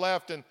one on the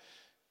left. And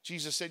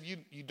Jesus said,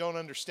 you don't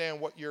understand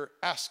what you're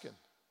asking.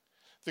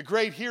 The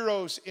great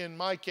heroes in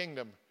my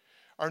kingdom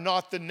are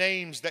not the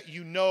names that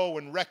you know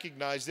and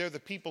recognize. They're the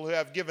people who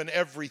have given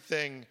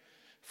everything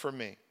for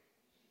me.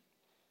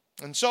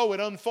 And so it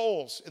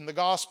unfolds in the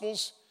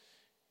Gospels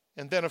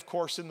and then, of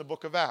course, in the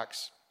book of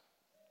Acts.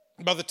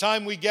 By the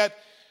time we get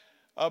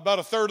about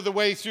a third of the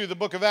way through the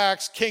book of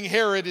Acts, King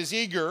Herod is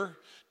eager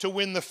to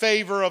win the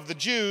favor of the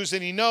Jews,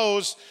 and he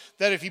knows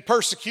that if he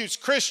persecutes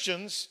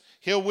Christians,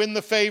 he'll win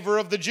the favor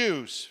of the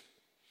Jews.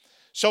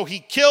 So he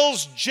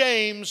kills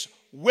James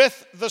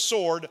with the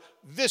sword,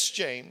 this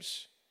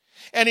James,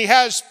 and he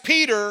has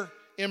Peter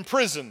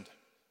imprisoned.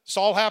 This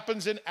all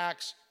happens in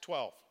Acts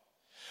 12.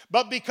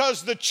 But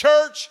because the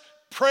church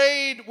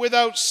prayed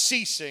without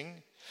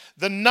ceasing,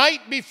 the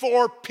night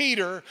before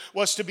Peter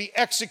was to be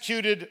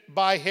executed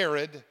by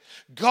Herod,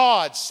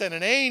 God sent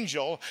an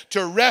angel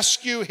to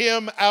rescue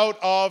him out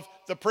of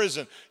the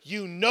prison.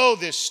 You know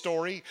this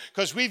story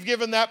because we've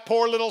given that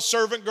poor little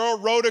servant girl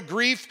Rhoda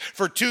grief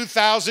for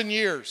 2,000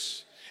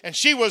 years. And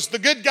she was the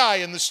good guy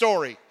in the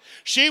story.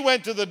 She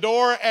went to the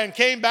door and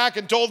came back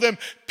and told them,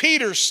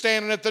 Peter's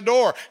standing at the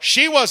door.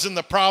 She wasn't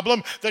the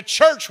problem. The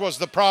church was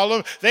the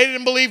problem. They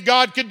didn't believe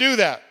God could do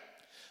that.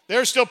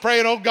 They're still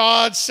praying, oh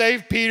God,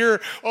 save Peter.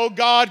 Oh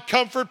God,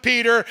 comfort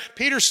Peter.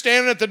 Peter's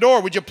standing at the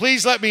door. Would you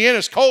please let me in?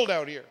 It's cold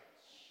out here.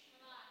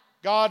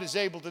 God is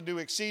able to do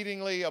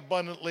exceedingly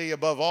abundantly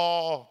above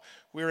all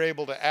we're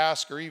able to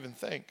ask or even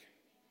think.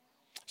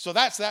 So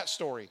that's that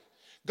story.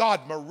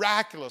 God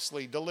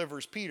miraculously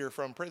delivers Peter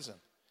from prison.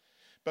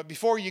 But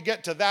before you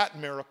get to that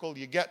miracle,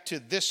 you get to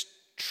this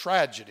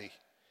tragedy.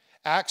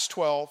 Acts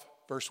 12,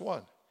 verse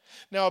 1.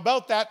 Now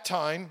about that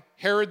time,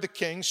 Herod the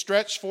king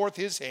stretched forth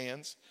his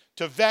hands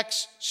to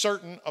vex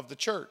certain of the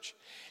church.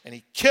 And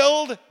he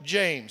killed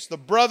James, the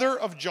brother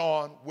of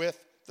John,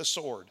 with the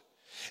sword.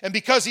 And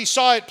because he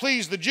saw it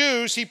pleased the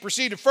Jews, he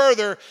proceeded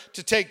further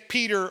to take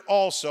Peter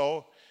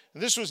also.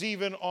 And this was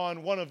even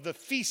on one of the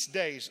feast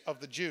days of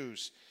the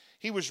Jews.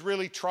 He was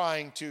really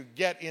trying to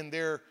get in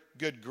their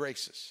good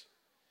graces.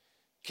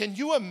 Can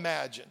you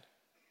imagine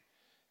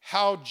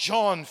how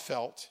John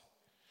felt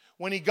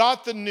when he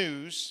got the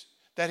news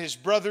that his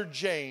brother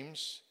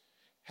James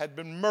had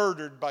been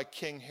murdered by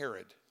King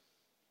Herod?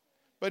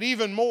 But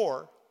even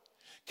more,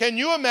 can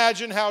you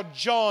imagine how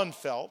John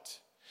felt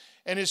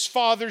and his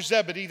father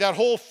Zebedee, that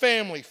whole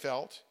family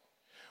felt,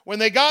 when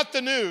they got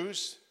the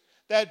news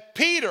that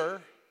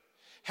Peter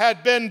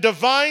had been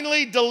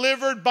divinely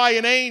delivered by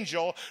an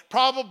angel,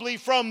 probably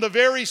from the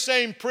very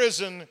same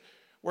prison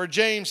where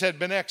James had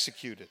been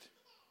executed?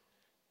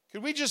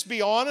 Could we just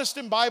be honest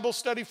in Bible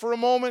study for a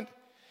moment?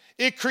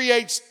 It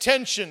creates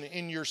tension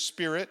in your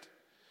spirit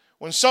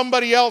when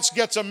somebody else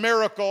gets a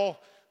miracle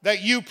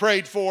that you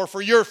prayed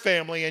for your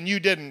family and you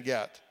didn't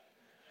get.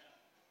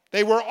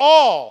 They were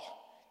all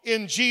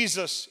in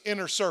Jesus'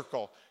 inner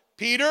circle.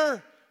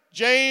 Peter,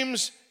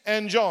 James,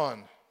 and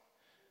John.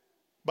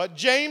 But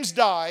James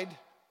died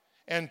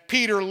and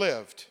Peter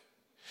lived.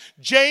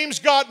 James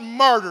got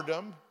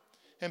martyrdom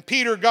and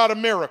Peter got a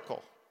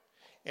miracle.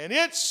 And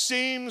it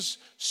seems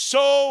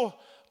so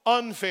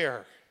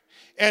unfair.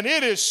 And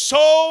it is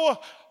so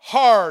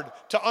hard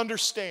to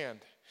understand.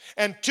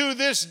 And to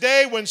this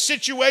day, when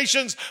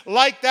situations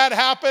like that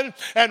happen,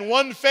 and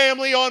one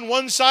family on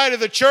one side of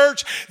the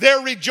church,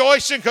 they're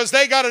rejoicing because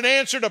they got an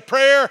answer to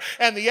prayer,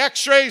 and the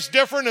x-ray's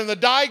different, and the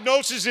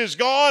diagnosis is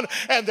gone,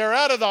 and they're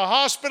out of the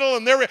hospital,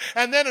 and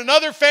then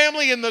another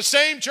family in the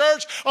same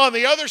church on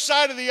the other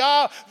side of the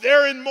aisle,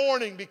 they're in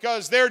mourning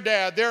because their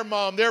dad, their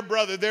mom, their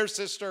brother, their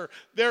sister,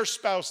 their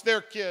spouse,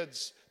 their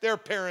kids, their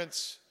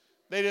parents,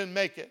 they didn't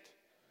make it.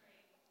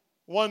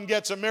 One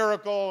gets a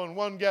miracle and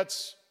one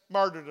gets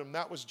martyrdom.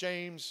 That was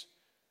James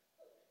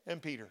and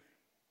Peter.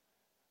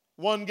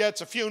 One gets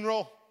a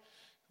funeral,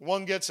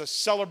 one gets a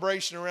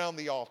celebration around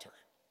the altar.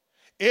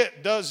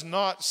 It does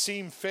not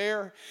seem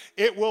fair.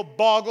 It will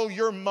boggle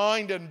your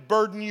mind and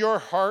burden your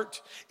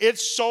heart.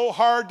 It's so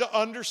hard to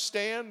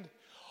understand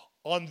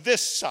on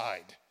this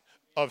side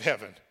of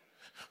heaven.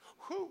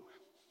 Whew.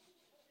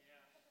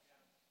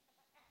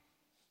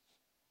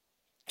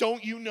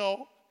 Don't you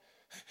know?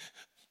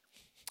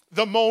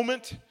 The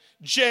moment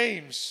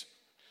James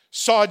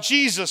saw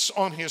Jesus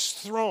on his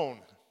throne,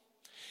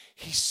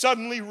 he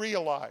suddenly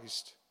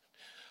realized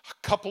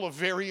a couple of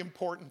very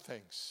important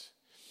things.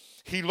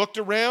 He looked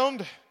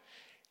around,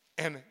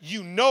 and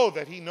you know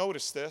that he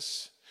noticed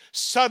this.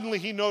 Suddenly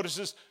he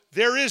notices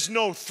there is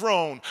no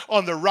throne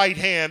on the right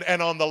hand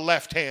and on the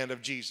left hand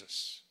of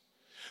Jesus.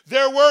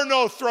 There were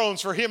no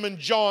thrones for him and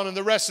John and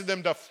the rest of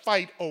them to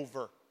fight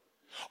over.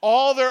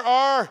 All there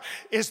are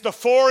is the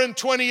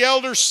 24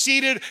 elders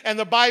seated, and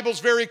the Bible's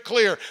very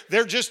clear.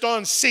 They're just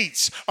on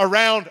seats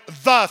around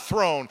the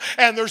throne.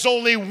 And there's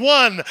only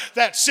one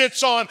that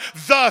sits on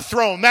the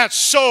throne. That's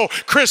so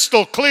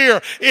crystal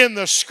clear in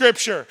the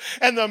Scripture.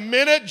 And the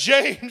minute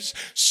James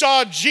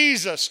saw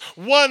Jesus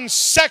 1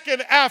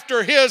 second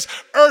after his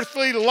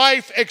earthly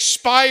life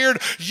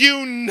expired,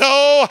 you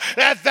know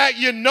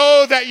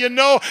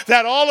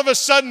that all of a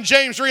sudden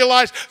James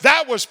realized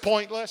that was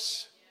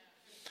pointless.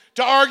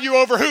 To argue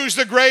over who's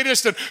the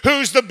greatest and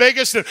who's the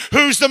biggest and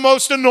who's the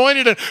most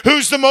anointed and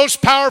who's the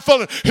most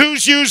powerful and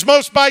who's used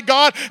most by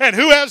God and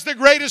who has the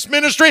greatest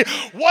ministry.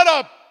 What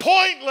a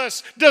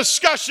pointless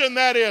discussion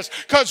that is.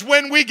 Because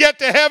when we get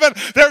to heaven,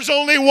 there's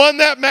only one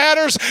that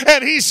matters,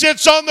 and he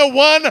sits on the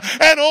one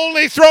and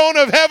only throne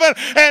of heaven.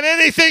 And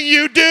anything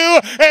you do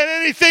and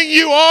anything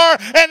you are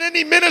and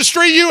any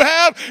ministry you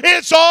have,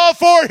 it's all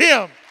for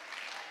him.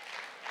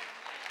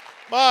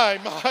 My.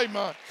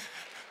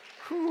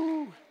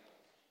 Whew.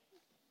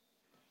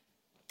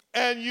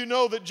 And you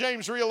know that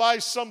James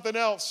realized something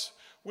else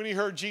when he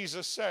heard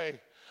Jesus say,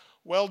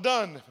 "Well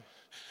done,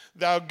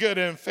 thou good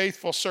and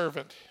faithful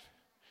servant."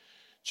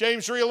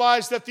 James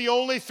realized that the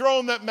only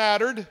throne that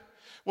mattered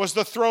was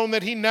the throne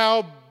that he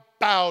now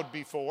bowed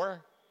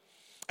before.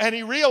 And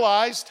he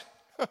realized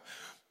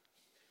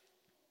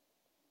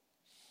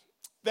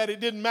that it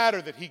didn't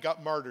matter that he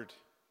got martyred,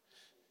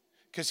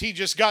 because he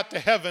just got to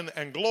heaven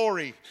and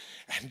glory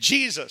and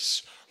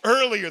Jesus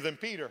earlier than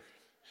Peter.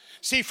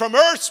 See, from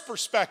earth's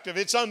perspective,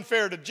 it's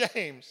unfair to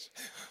James.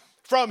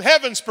 From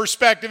heaven's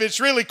perspective, it's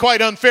really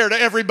quite unfair to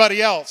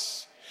everybody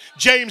else.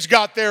 James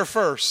got there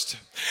first.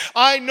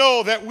 I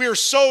know that we're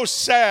so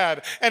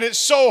sad and it's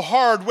so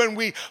hard when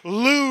we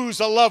lose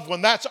a loved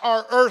one. That's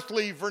our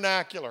earthly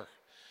vernacular.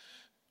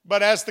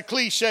 But as the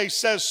cliche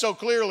says so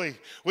clearly,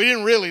 we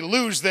didn't really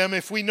lose them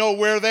if we know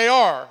where they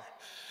are.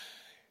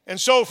 And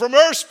so from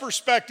earth's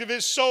perspective,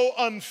 it's so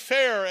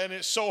unfair and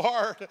it's so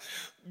hard.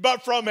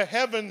 But from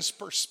heaven's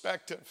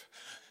perspective,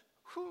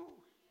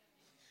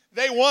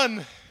 they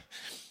won.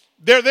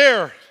 They're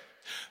there.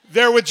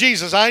 They're with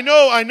Jesus. I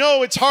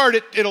know it's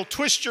hard. It'll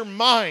twist your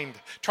mind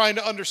trying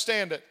to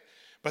understand it.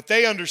 But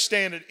they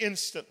understand it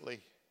instantly.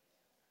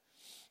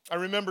 I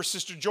remember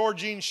Sister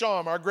Georgine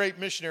Shawm, our great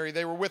missionary.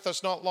 They were with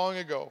us not long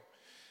ago.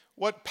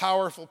 What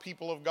powerful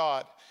people of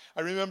God.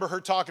 I remember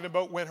her talking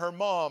about when her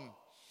mom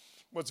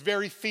was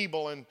very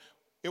feeble and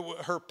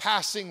her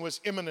passing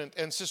was imminent.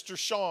 And Sister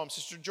Shawm,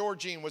 Sister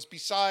Georgine, was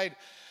beside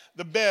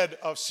the bed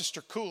of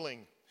Sister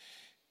Cooling.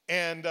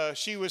 And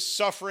she was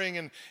suffering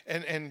and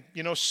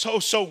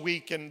so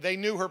weak. And they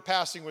knew her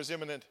passing was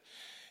imminent.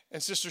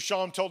 And Sister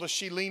Shawm told us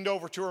she leaned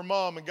over to her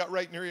mom and got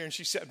right in her ear. And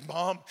she said,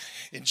 "Mom,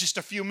 in just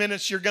a few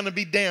minutes, you're going to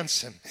be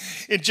dancing.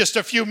 In just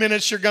a few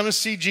minutes, you're going to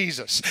see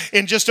Jesus.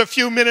 In just a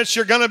few minutes,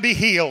 you're going to be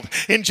healed.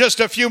 In just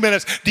a few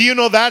minutes." Do you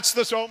know that's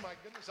the... Oh, my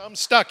goodness, I'm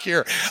stuck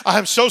here.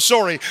 I'm so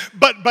sorry.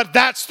 But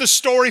that's the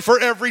story for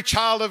every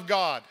child of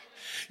God.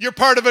 You're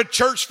part of a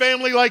church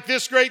family like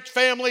this great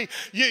family.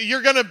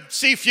 You're going to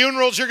see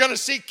funerals. You're going to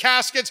see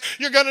caskets.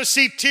 You're going to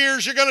see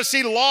tears. You're going to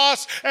see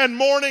loss and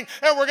mourning.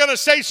 And we're going to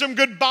say some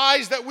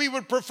goodbyes that we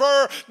would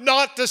prefer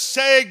not to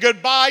say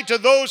goodbye to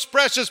those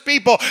precious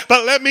people.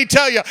 But let me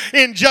tell you,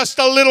 in just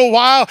a little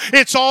while,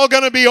 it's all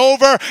going to be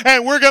over.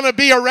 And we're going to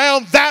be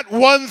around that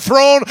one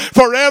throne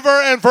forever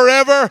and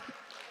forever.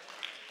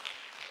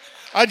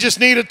 I just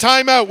need a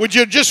timeout. Would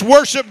you just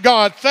worship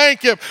God?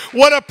 Thank Him.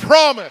 What a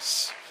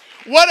promise.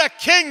 What a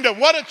kingdom,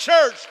 what a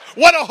church,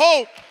 what a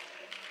hope.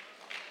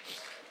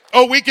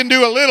 Oh, we can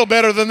do a little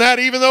better than that,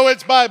 even though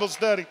it's Bible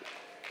study.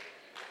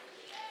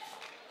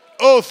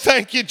 Oh,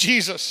 thank you,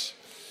 Jesus.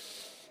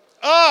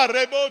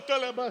 I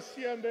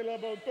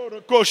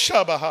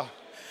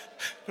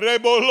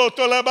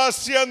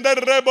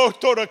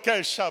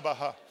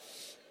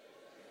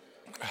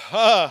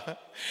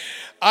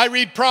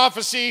read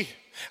prophecy,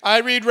 I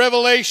read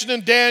Revelation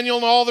and Daniel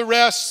and all the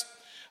rest.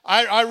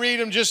 I read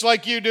them just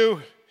like you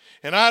do.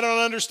 And I don't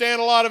understand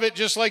a lot of it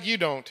just like you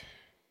don't.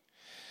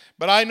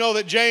 But I know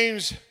that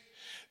James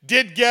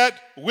did get,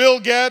 will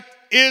get,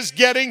 is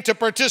getting to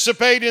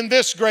participate in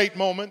this great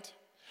moment.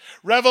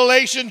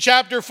 Revelation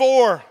chapter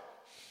 4.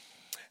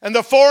 And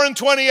the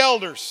 24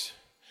 elders.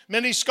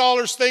 Many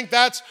scholars think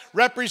that's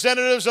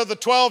representatives of the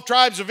 12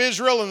 tribes of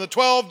Israel and the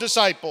 12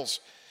 disciples.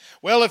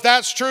 Well, if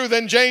that's true,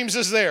 then James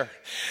is there.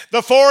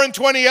 The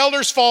 24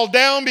 elders fall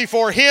down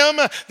before him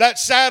that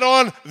sat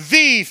on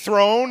the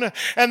throne,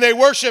 and they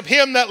worship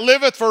him that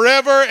liveth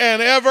forever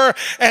and ever,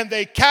 and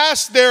they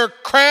cast their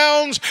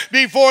crowns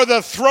before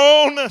the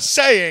throne,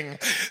 saying,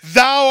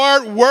 "Thou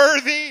art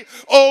worthy,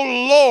 O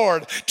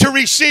Lord, to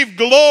receive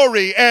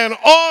glory and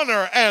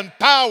honor and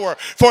power,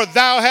 for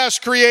thou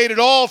hast created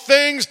all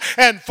things,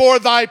 and for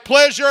thy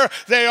pleasure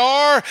they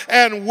are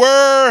and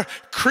were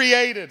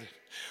created."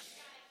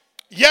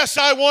 Yes,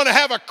 I want to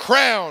have a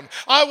crown.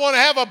 I want to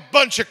have a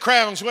bunch of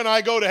crowns when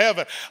I go to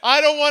heaven. I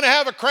don't want to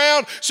have a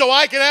crown so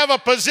I can have a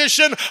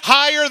position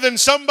higher than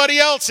somebody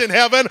else in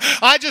heaven.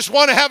 I just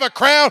want to have a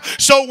crown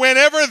so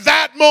whenever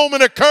that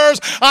moment occurs,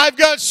 I've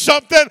got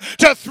something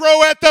to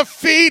throw at the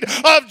feet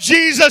of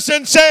Jesus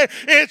and say,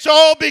 it's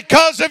all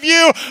because of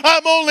you.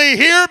 I'm only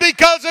here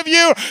because of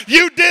you.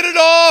 You did it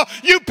all.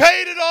 You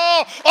paid it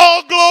all.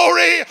 All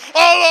glory,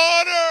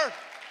 all honor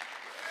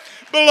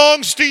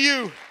belongs to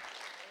you.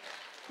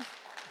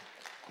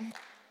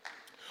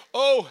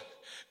 Oh,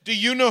 do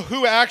you know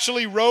who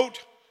actually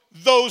wrote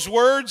those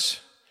words?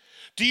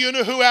 Do you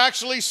know who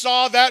actually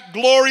saw that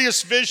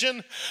glorious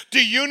vision?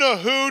 Do you know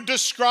who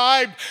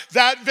described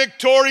that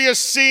victorious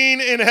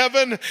scene in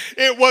heaven?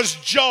 It was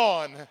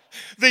John,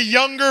 the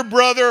younger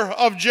brother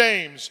of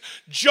James.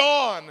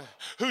 John,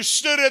 who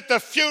stood at the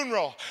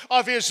funeral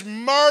of his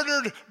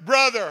martyred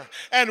brother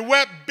and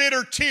wept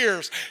bitter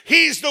tears.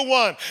 He's the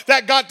one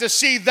that got to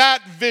see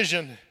that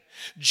vision.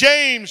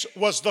 James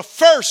was the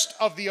first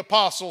of the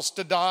apostles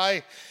to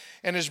die,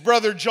 and his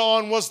brother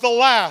John was the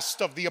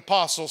last of the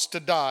apostles to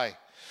die.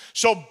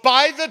 So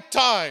by the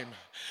time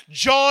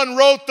John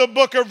wrote the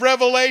book of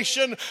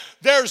Revelation,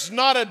 there's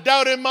not a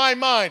doubt in my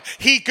mind.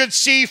 He could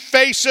see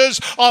faces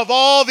of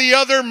all the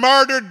other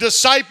martyred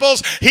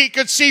disciples. He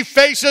could see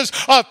faces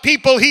of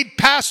people he'd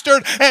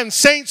pastored and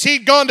saints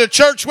he'd gone to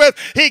church with.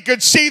 He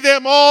could see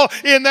them all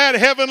in that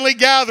heavenly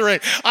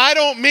gathering. I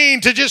don't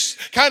mean to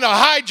just kind of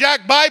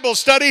hijack Bible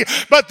study,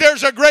 but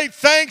there's a great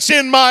thanks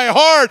in my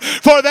heart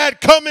for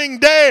that coming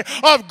day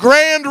of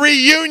grand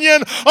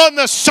reunion on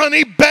the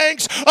sunny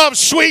banks of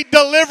sweet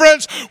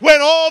deliverance,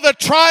 when all the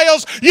trials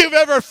you've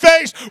ever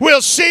faced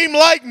will seem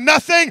like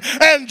nothing,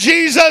 and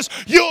Jesus,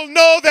 you'll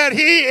know that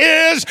He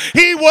is,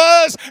 He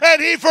was,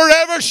 and He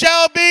forever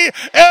shall be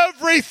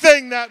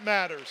everything that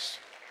matters.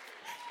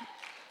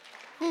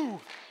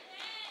 Whew.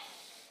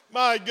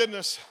 My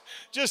goodness.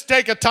 Just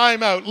take a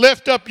time out.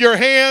 Lift up your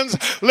hands,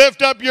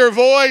 lift up your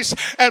voice,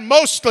 and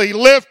mostly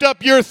lift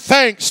up your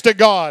thanks to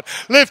God.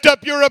 Lift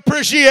up your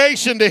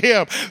appreciation to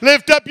Him.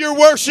 Lift up your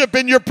worship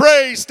and your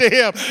praise to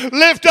Him.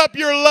 Lift up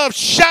your love.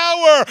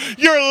 Shower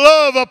your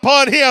love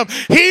upon Him.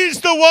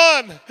 He's the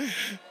one.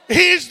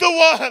 He's the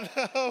one.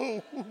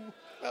 Oh.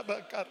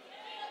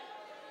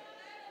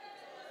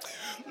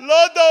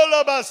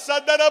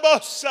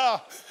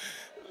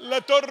 La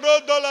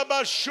torrodo la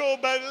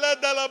bashoba, la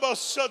da la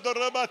bossa, the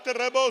rabate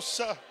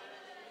rebosa.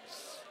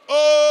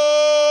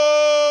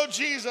 Oh,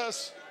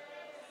 Jesus.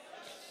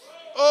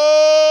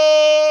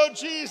 Oh,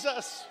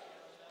 Jesus.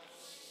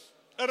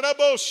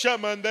 Rabosha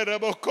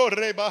manderabo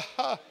correba.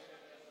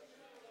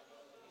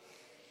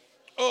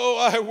 Oh,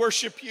 I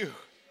worship you.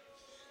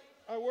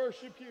 I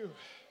worship you.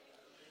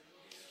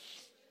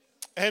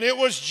 And it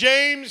was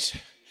James'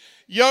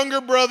 younger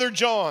brother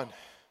John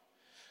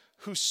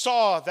who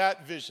saw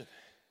that vision.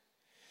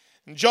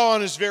 And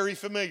John is very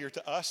familiar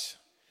to us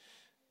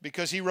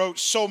because he wrote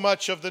so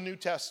much of the New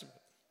Testament.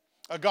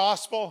 A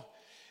gospel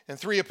and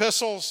 3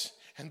 epistles,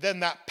 and then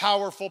that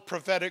powerful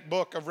prophetic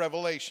book of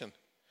Revelation.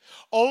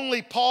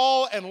 Only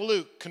Paul and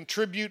Luke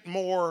contribute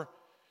more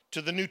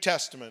to the New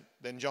Testament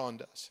than John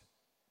does.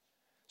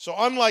 So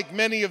unlike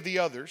many of the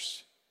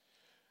others,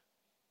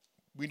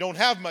 we don't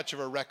have much of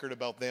a record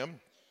about them.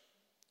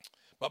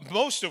 But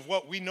most of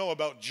what we know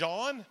about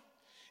John,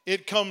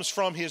 it comes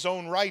from his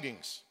own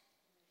writings.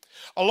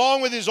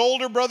 Along with his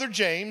older brother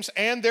James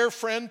and their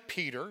friend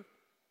Peter,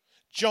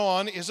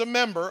 John is a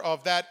member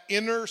of that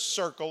inner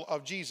circle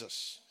of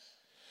Jesus.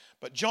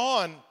 But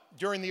John,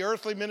 during the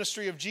earthly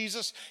ministry of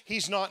Jesus,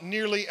 he's not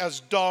nearly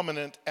as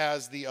dominant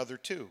as the other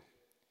two.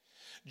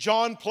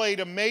 John played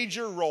a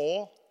major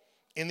role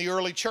in the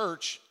early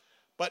church,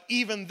 but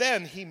even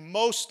then he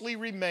mostly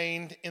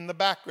remained in the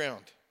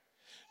background.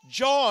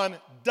 John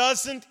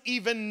doesn't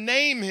even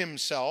name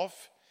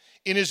himself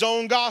in his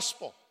own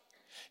gospel.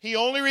 He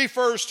only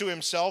refers to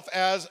himself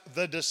as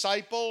the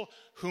disciple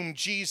whom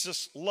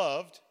Jesus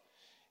loved.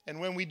 And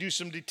when we do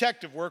some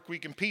detective work, we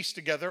can piece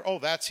together, oh,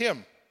 that's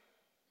him.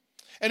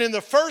 And in the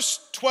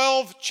first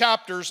 12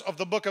 chapters of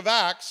the book of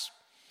Acts,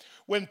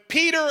 when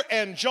Peter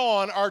and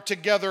John are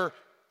together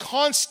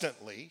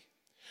constantly,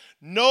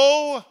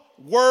 no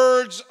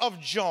words of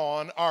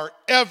John are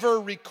ever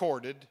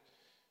recorded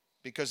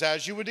because,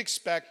 as you would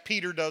expect,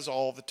 Peter does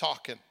all the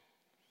talking.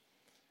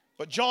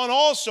 But John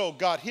also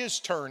got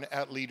his turn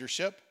at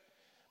leadership,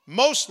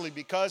 mostly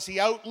because he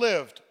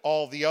outlived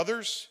all the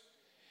others,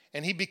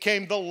 and he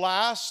became the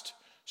last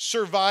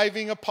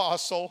surviving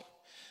apostle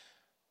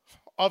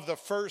of the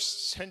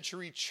first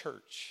century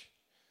church.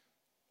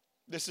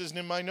 This isn't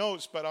in my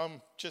notes, but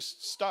I'm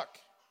just stuck.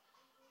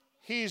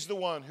 He's the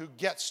one who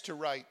gets to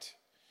write,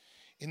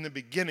 "In the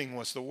beginning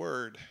was the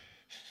Word,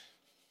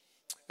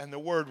 and the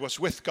Word was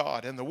with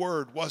God, and the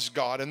Word was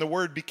God, and the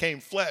Word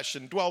became flesh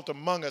and dwelt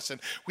among us,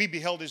 and we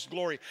beheld His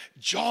glory."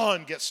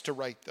 John gets to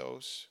write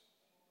those.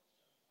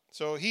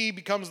 So he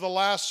becomes the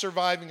last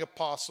surviving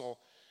apostle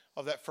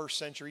of that first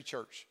century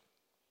church.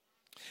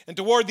 And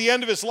toward the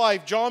end of his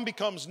life, John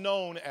becomes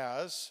known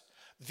as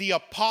the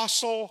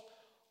apostle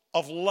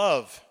of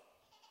love.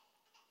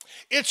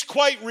 It's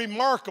quite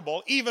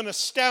remarkable, even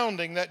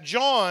astounding, that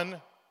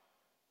John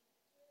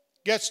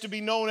gets to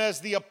be known as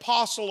the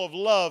apostle of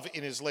love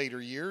in his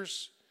later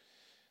years.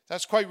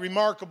 That's quite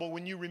remarkable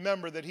when you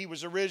remember that he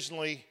was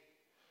originally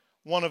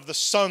one of the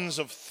sons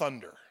of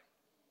thunder.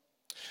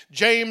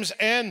 James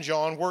and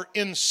John were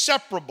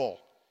inseparable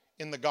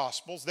in the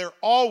Gospels. They're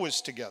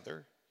always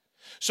together.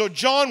 So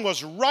John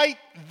was right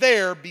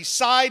there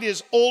beside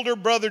his older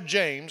brother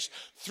James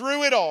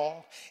through it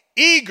all,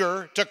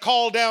 eager to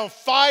call down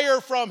fire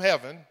from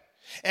heaven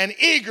and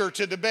eager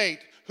to debate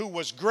who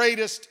was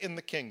greatest in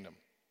the kingdom.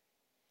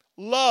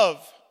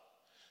 Love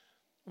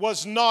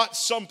was not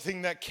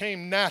something that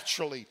came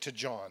naturally to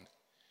John.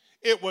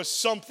 It was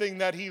something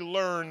that he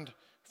learned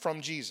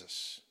from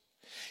Jesus.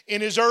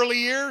 In his early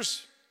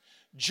years,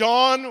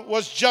 John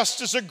was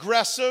just as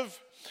aggressive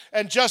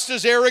and just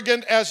as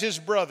arrogant as his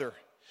brother.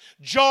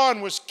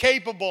 John was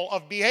capable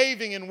of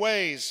behaving in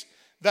ways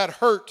that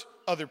hurt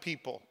other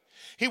people.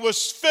 He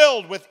was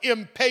filled with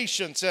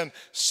impatience and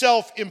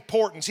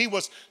self-importance. He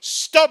was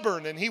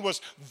stubborn and he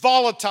was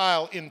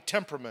volatile in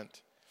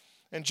temperament.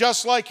 And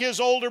just like his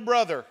older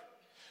brother,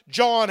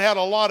 John had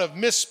a lot of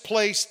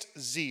misplaced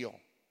zeal.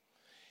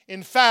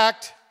 In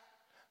fact,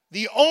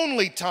 the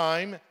only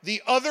time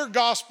the other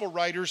gospel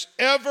writers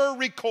ever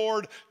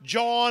record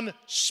John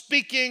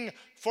speaking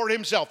for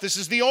himself. This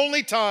is the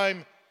only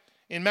time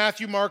in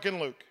Matthew, Mark, and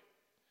Luke.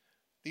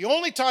 The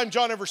only time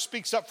John ever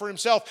speaks up for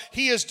himself,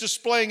 he is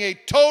displaying a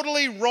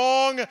totally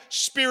wrong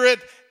spirit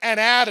and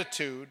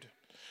attitude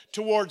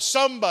towards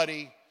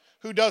somebody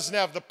who doesn't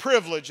have the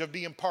privilege of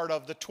being part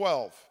of the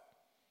 12.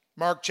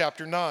 Mark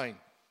chapter 9.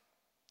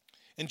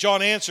 And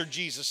John answered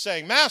Jesus,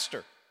 saying,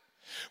 Master,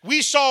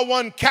 we saw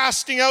one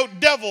casting out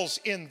devils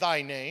in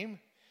thy name,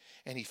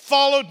 and he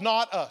followed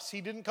not us.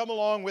 He didn't come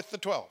along with the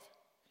 12.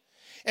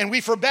 And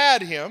we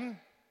forbade him.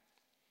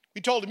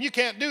 We told him, you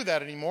can't do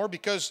that anymore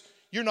because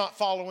you're not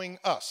following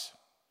us.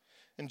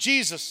 And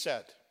Jesus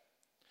said,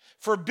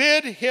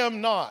 forbid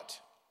him not,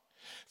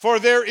 for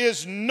there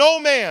is no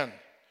man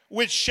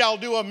which shall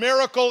do a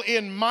miracle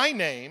in my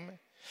name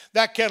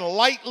that can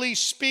lightly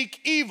speak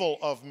evil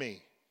of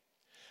me.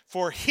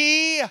 For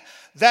he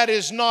that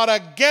is not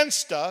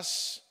against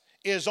us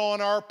is on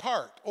our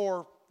part.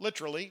 Or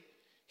literally,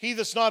 he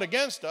that's not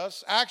against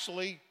us,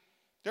 actually,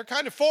 they're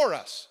kind of for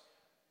us.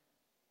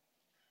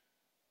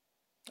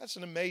 That's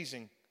an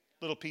amazing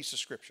little piece of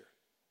scripture.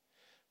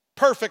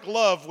 Perfect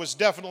love was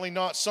definitely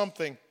not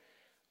something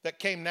that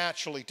came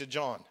naturally to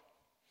John.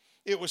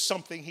 It was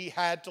something he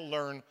had to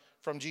learn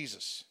from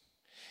Jesus.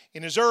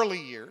 In his early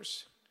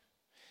years,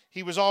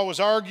 he was always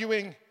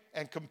arguing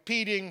and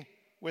competing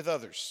with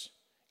others,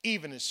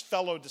 even his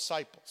fellow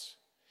disciples.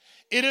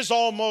 It is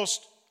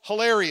almost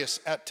hilarious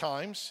at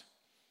times.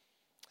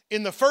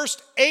 In the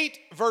first 8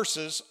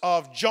 verses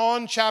of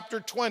John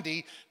chapter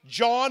 20,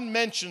 John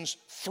mentions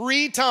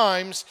 3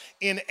 times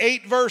in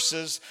 8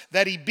 verses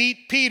that he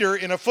beat Peter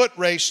in a foot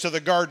race to the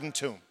garden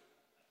tomb.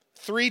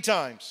 3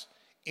 times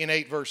in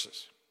 8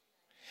 verses.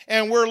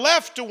 And we're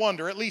left to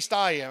wonder, at least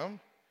I am,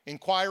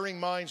 inquiring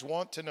minds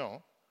want to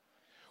know,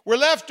 we're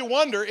left to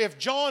wonder if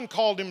John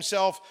called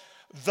himself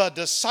the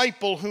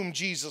disciple whom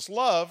Jesus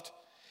loved,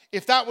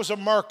 if that was a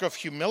mark of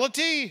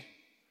humility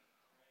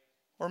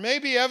or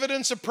maybe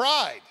evidence of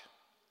pride.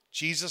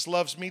 Jesus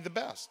loves me the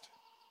best.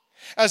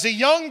 As a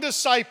young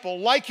disciple,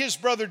 like his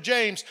brother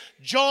James,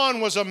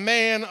 John was a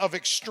man of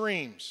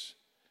extremes.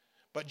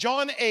 But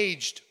John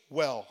aged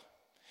well.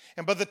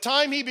 And by the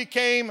time he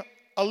became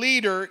a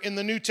leader in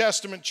the New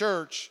Testament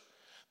church,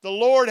 the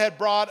Lord had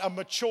brought a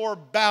mature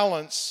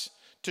balance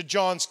to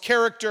John's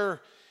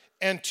character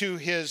and to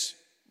his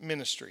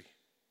ministry.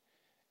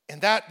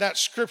 And that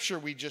scripture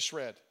we just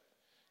read,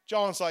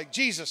 John's like,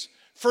 Jesus,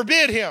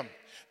 forbid him.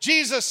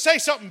 Jesus, say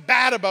something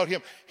bad about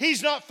him.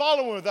 He's not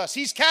following with us.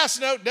 He's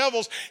casting out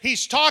devils.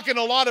 He's talking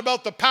a lot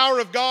about the power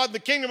of God, the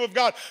kingdom of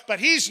God, but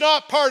he's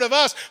not part of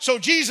us. So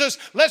Jesus,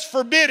 let's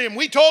forbid him.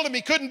 We told him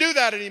he couldn't do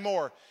that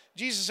anymore.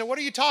 Jesus said, what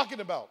are you talking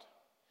about?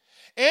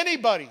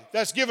 Anybody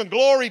that's given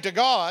glory to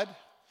God,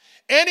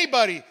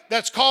 anybody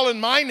that's calling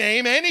my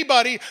name,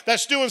 anybody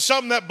that's doing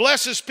something that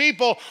blesses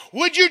people,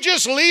 would you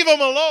just leave them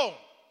alone?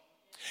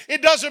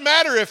 It doesn't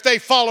matter if they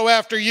follow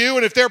after you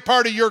and if they're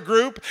part of your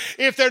group.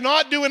 If they're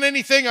not doing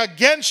anything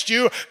against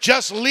you,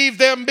 just leave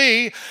them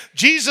be.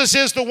 Jesus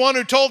is the one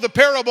who told the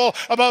parable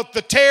about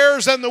the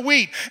tares and the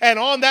wheat. And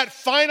on that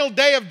final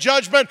day of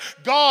judgment,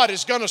 God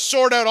is going to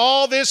sort out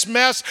all this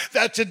mess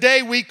that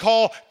today we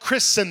call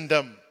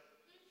Christendom.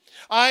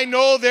 I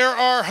know there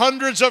are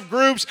hundreds of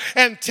groups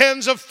and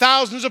tens of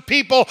thousands of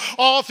people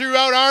all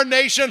throughout our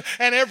nation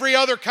and every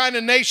other kind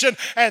of nation,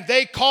 and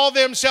they call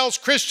themselves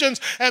Christians.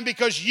 And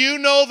because you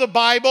know the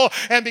Bible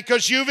and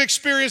because you've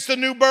experienced the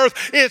new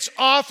birth, it's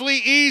awfully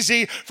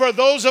easy for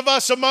those of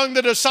us among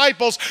the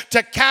disciples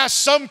to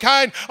cast some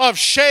kind of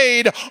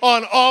shade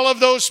on all of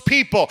those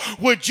people.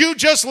 Would you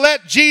just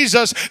let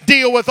Jesus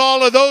deal with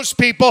all of those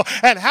people?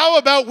 And how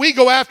about we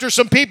go after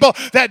some people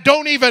that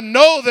don't even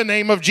know the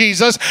name of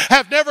Jesus,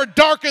 have never done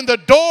darkened the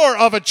door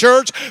of a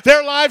church.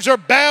 Their lives are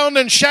bound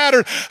and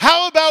shattered.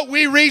 How about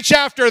we reach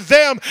after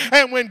them?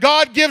 And when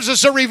God gives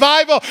us a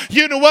revival,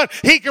 you know what?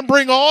 He can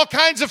bring all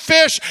kinds of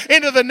fish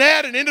into the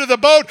net and into the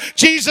boat.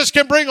 Jesus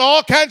can bring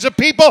all kinds of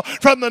people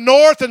from the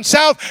north and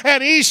south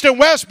and east and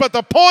west. But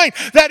the point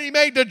that he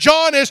made to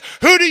John is,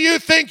 who do you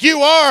think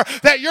you are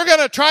that you're going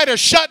to try to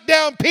shut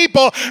down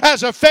people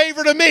as a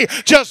favor to me?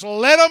 Just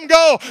let them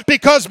go,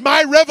 because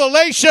my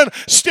revelation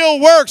still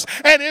works.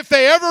 And if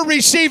they ever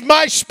receive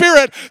my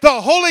Spirit, the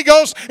Holy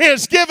Ghost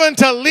is given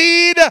to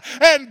lead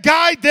and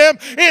guide them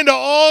into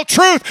all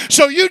truth.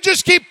 So you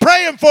just keep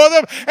praying for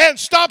them and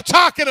stop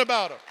talking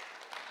about them.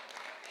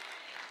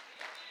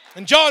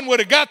 And John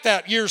would have got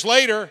that years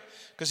later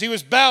because he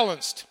was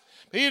balanced.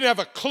 But he didn't have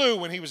a clue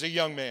when he was a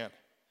young man.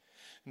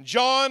 And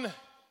John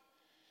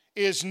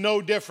is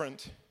no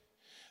different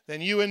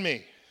than you and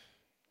me.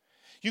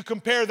 You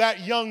compare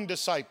that young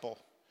disciple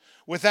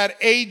with that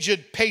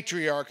aged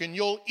patriarch, and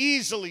you'll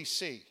easily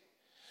see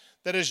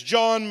that as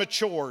John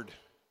matured,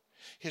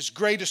 his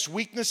greatest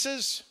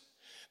weaknesses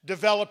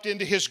developed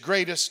into his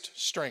greatest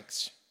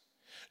strengths.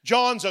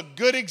 John's a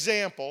good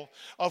example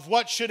of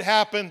what should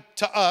happen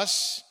to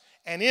us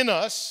and in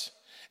us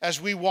as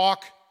we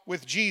walk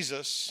with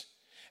Jesus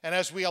and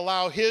as we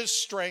allow his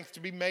strength to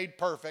be made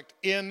perfect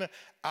in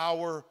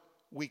our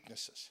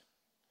weaknesses.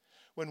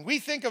 When we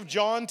think of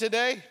John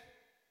today,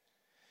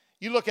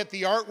 you look at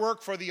the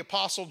artwork for the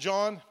Apostle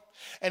John,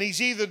 and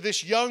he's either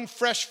this young,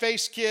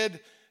 fresh-faced kid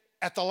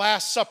at the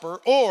Last Supper,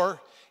 or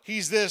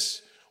he's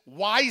this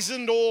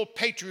wizened old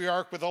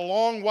patriarch with a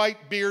long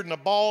white beard and a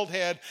bald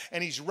head,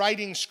 and he's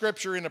writing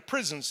scripture in a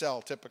prison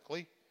cell,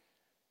 typically.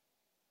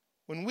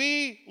 When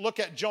we look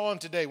at John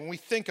today, when we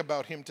think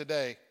about him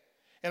today,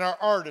 and our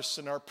artists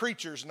and our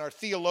preachers and our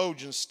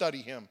theologians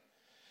study him,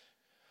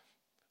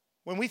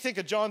 when we think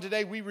of John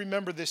today, we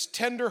remember this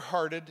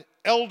tender-hearted,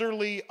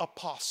 elderly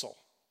apostle.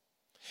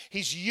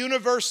 He's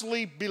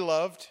universally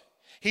beloved.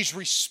 He's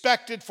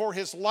respected for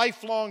his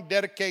lifelong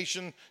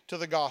dedication to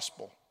the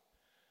gospel.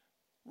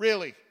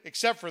 Really,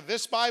 except for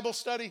this Bible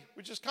study,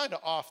 which is kind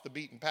of off the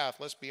beaten path,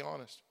 let's be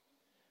honest.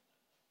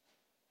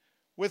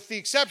 With the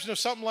exception of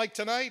something like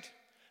tonight,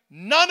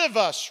 none of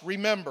us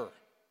remember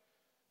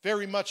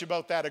very much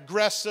about that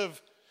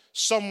aggressive,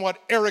 somewhat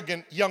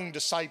arrogant young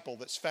disciple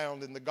that's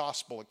found in the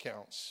gospel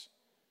accounts.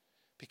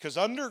 Because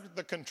under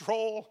the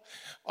control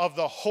of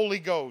the Holy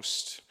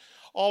Ghost,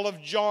 all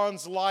of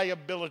John's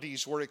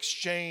liabilities were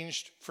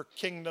exchanged for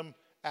kingdom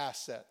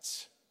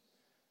assets.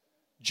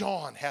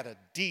 John had a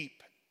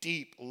deep,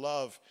 deep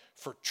love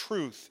for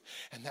truth,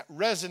 and that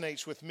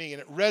resonates with me,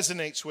 and it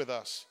resonates with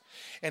us.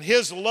 And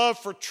his love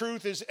for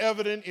truth is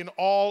evident in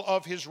all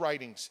of his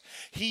writings.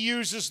 He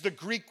uses the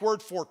Greek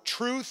word for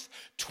truth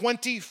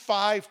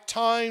 25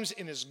 times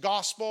in his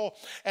gospel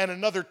and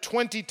another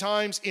 20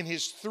 times in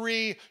his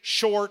 3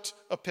 short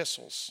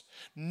epistles.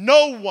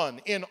 No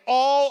one in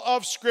all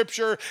of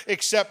Scripture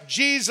except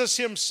Jesus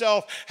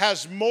himself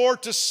has more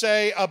to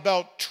say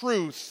about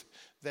truth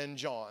than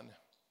John.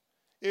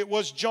 It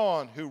was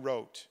John who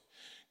wrote,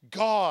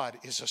 God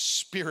is a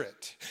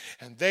spirit,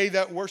 and they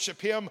that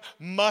worship him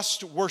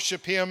must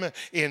worship him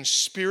in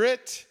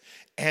spirit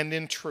and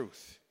in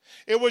truth.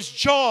 It was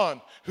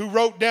John who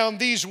wrote down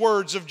these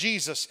words of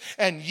Jesus,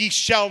 and ye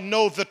shall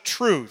know the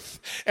truth,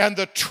 and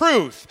the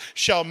truth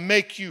shall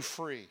make you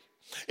free.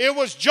 It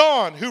was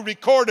John who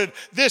recorded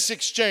this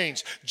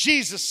exchange.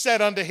 Jesus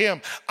said unto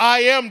him,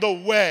 I am the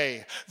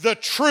way, the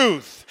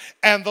truth,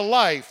 and the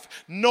life.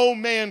 No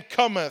man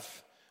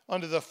cometh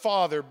unto the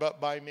Father but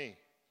by me.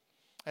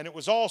 And it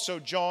was also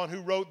John who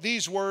wrote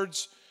these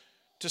words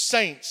to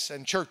saints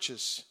and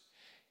churches.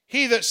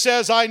 He that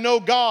says, I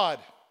know God,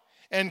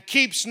 and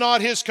keeps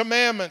not his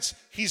commandments,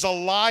 he's a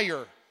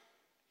liar,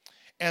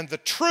 and the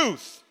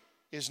truth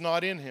is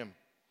not in him.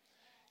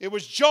 It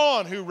was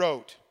John who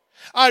wrote,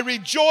 I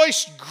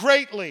rejoiced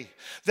greatly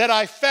that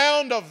I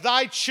found of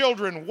thy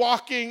children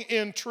walking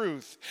in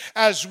truth,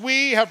 as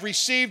we have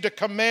received a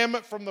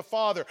commandment from the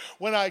Father.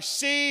 When I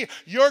see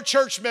your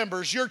church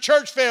members, your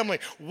church family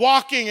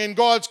walking in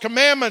God's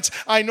commandments,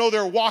 I know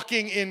they're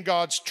walking in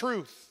God's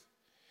truth.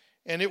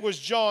 And it was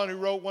John who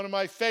wrote one of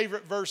my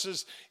favorite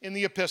verses in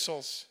the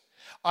epistles.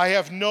 I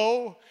have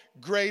no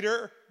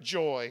greater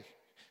joy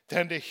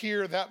than to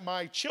hear that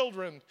my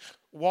children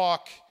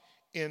walk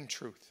in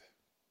truth.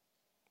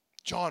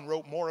 John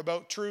wrote more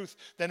about truth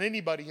than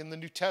anybody in the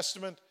New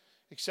Testament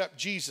except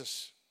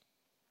Jesus.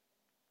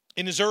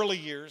 In his early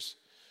years,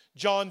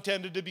 John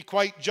tended to be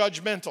quite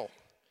judgmental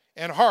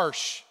and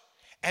harsh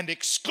and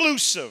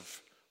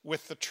exclusive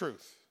with the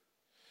truth.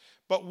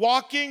 But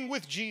walking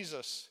with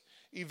Jesus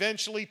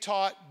eventually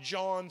taught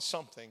John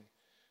something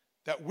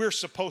that we're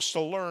supposed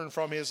to learn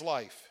from his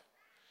life.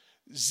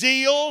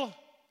 Zeal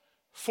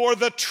for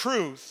the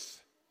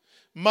truth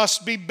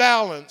must be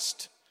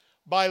balanced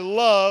by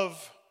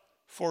love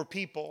for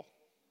people.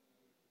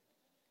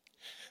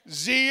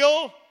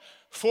 Zeal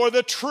for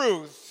the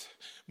truth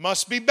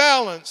must be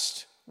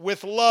balanced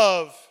with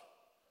love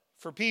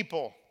for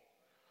people,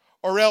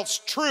 or else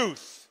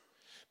truth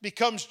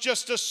becomes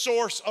just a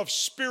source of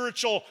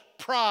spiritual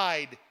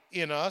pride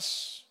in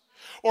us,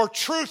 or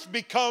truth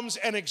becomes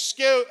an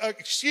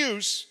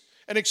excuse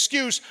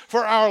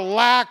for our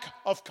lack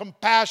of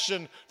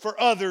compassion for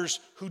others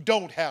who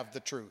don't have the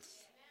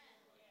truth.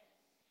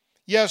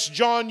 Yes,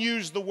 John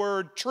used the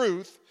word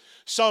truth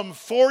some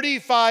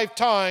 45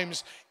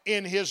 times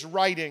in his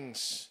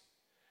writings,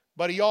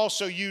 but he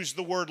also used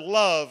the word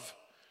love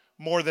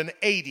more than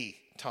 80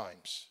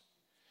 times.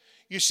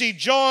 You see,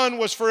 John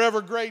was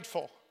forever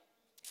grateful.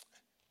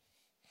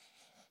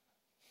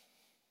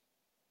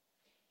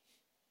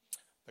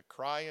 The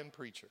crying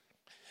preacher.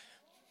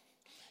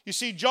 You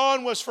see,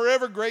 John was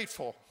forever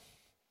grateful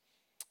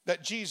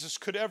that Jesus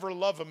could ever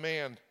love a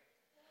man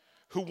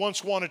who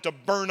once wanted to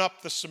burn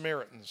up the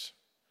Samaritans.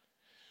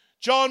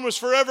 John was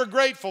forever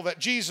grateful that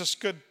Jesus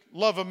could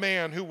love a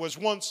man who was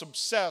once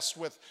obsessed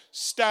with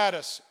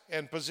status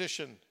and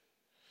position.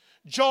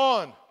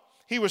 John,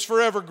 he was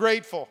forever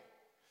grateful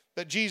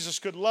that Jesus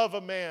could love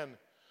a man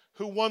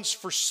who once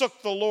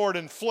forsook the Lord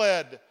and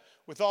fled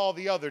with all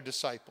the other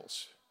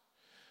disciples.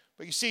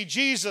 But you see,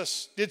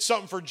 Jesus did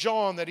something for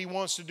John that he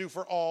wants to do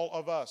for all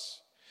of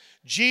us.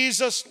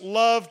 Jesus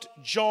loved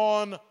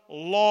John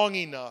long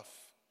enough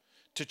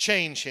to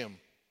change him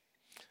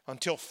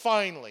until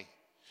finally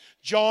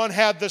John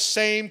had the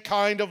same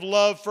kind of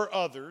love for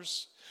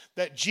others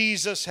that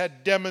Jesus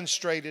had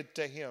demonstrated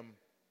to him.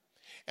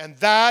 And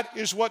that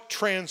is what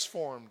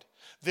transformed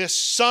this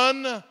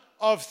son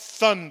of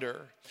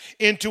thunder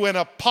into an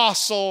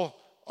apostle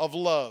of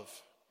love.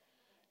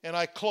 And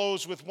I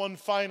close with one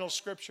final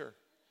scripture,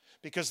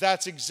 because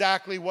that's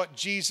exactly what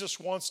Jesus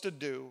wants to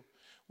do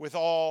with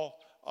all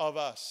of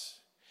us.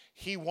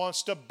 He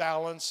wants to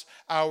balance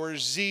our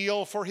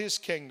zeal for His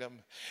kingdom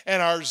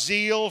and our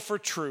zeal for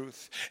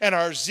truth and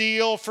our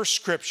zeal for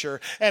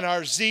Scripture and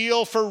our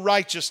zeal for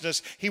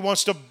righteousness. He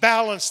wants to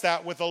balance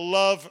that with a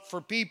love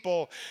for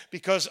people,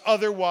 because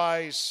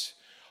otherwise,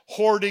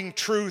 hoarding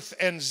truth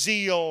and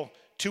zeal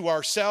to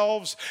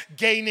ourselves,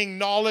 gaining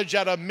knowledge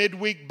at a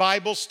midweek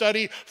Bible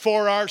study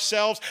for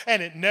ourselves,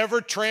 and it never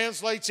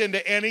translates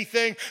into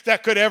anything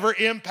that could ever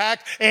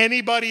impact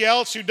anybody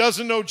else who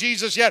doesn't know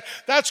Jesus yet.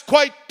 That's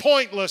quite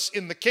pointless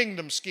in the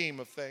kingdom scheme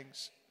of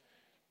things.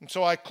 And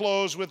so I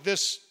close with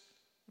this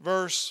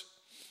verse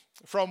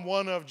from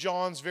one of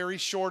John's very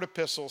short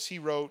epistles. He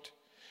wrote,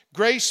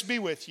 "Grace be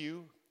with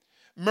you,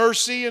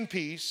 mercy and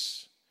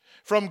peace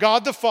from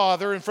God the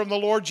Father and from the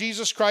Lord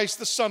Jesus Christ,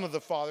 the Son of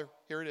the Father."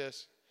 Here it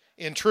is.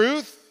 In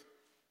truth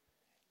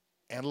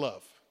and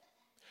love.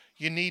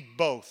 You need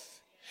both.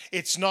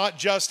 It's not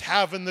just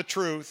having the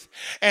truth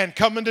and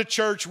coming to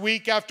church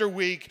week after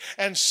week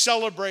and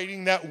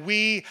celebrating that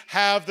we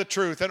have the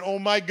truth. And oh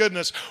my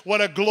goodness,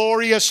 what a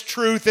glorious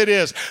truth it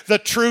is. The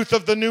truth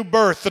of the new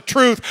birth, the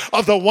truth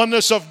of the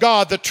oneness of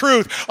God, the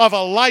truth of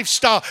a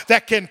lifestyle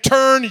that can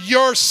turn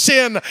your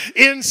sin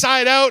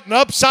inside out and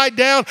upside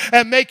down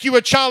and make you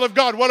a child of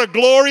God. What a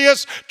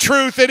glorious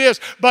truth it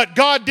is. But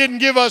God didn't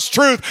give us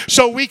truth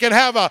so we can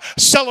have a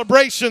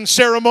celebration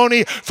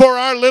ceremony for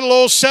our little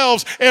old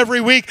selves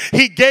every week.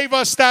 He gave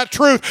us that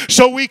truth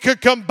so we could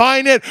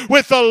combine it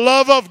with the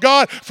love of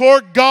God.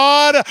 For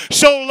God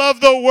so loved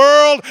the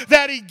world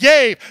that He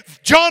gave.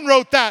 John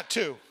wrote that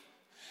too.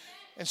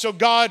 And so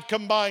God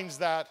combines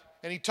that,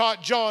 and He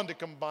taught John to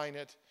combine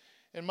it.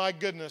 And my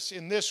goodness,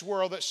 in this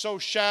world that's so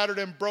shattered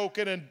and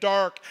broken and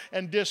dark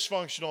and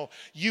dysfunctional,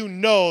 you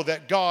know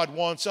that God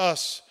wants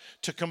us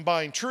to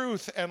combine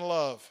truth and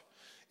love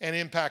and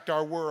impact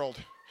our world,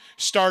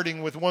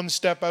 starting with one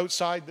step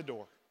outside the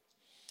door.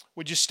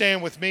 Would you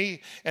stand with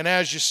me? And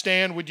as you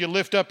stand, would you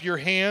lift up your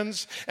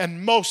hands?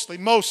 And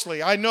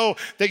mostly, I know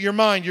that your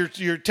mind,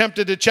 you're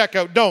tempted to check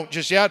out. Don't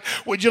just yet.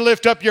 Would you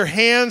lift up your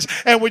hands,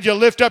 and would you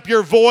lift up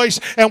your voice,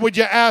 and would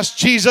you ask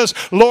Jesus,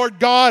 Lord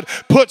God,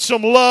 put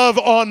some love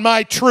on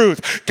my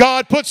truth.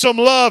 God, put some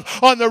love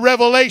on the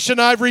revelation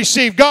I've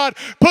received. God,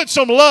 put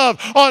some love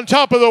on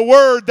top of the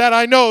word that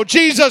I know.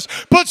 Jesus,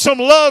 put some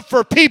love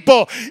for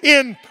people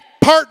in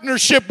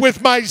partnership with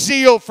my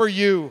zeal for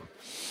you.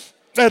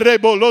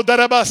 Rebolo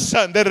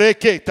darabasa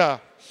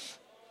dereketa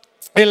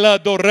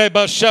elado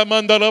reba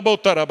shamanda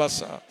rabota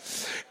rabasa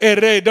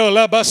eredo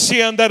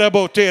labasi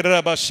andarabote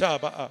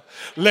rabashaba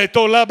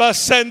leto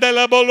labasende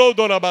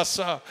labolodo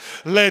rabasa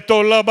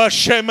leto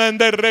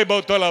labashemende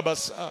reboto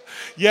labasa.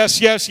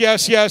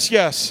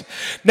 Yes.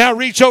 Now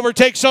reach over,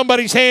 take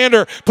somebody's hand,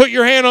 or put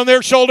your hand on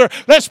their shoulder.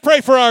 Let's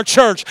pray for our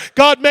church.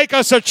 God, make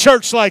us a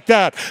church like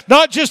that.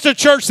 Not just a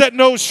church that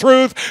knows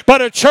truth, but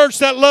a church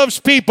that loves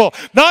people.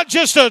 Not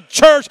just a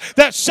church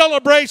that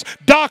celebrates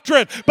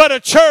doctrine, but a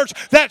church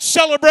that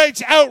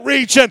celebrates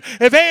outreach and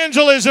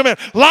evangelism and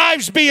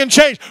lives being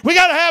changed. We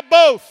got to have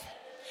both.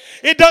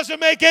 It doesn't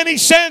make any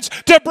sense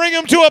to bring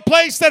them to a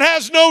place that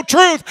has no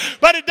truth,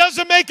 but it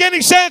doesn't make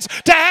any sense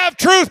to have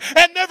truth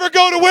and never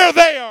go to where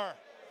they are.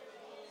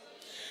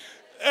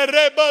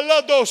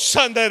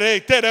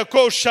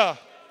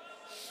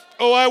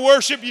 Oh, I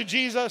worship you,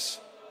 Jesus.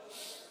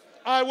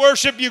 I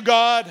worship you,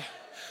 God.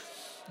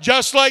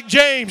 Just like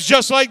James,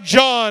 just like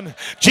John,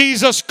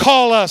 Jesus,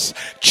 call us,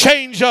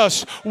 change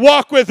us,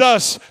 walk with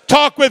us,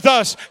 talk with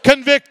us,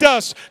 convict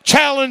us,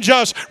 challenge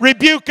us,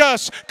 rebuke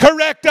us,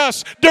 correct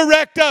us,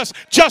 direct us,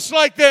 just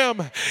like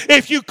them.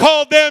 If you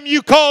called them,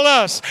 you call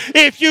us.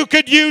 If you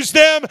could use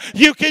them,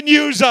 you can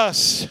use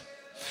us.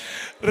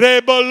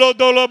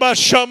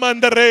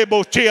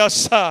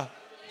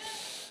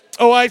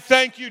 Oh, I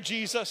thank you,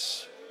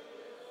 Jesus.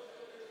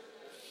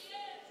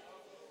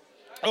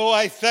 Oh,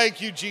 I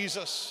thank you,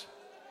 Jesus.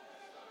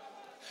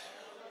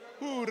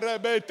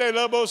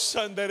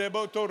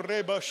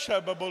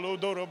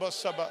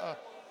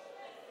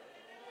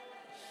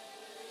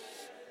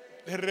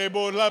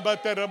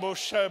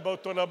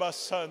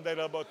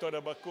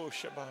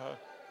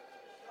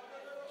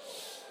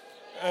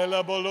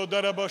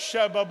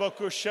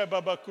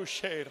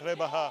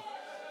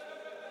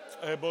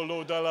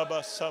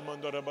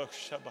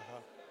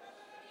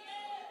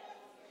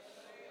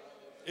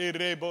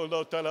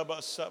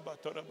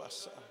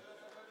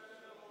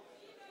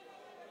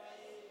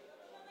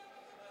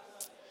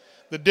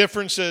 The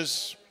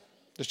differences,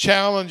 the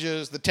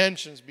challenges, the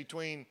tensions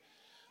between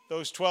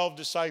those 12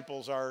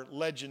 disciples are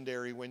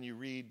legendary when you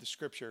read the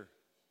scripture.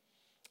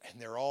 And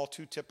they're all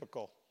too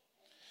typical.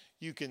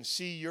 You can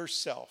see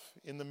yourself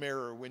in the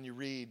mirror when you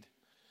read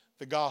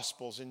the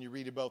Gospels and you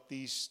read about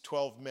these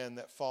 12 men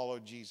that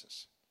followed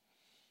Jesus.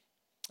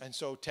 And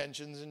so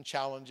tensions and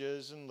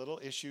challenges and little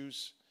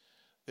issues,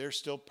 they're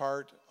still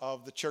part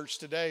of the church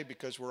today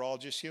because we're all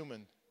just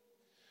human.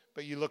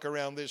 But you look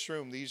around this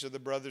room, these are the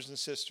brothers and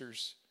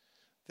sisters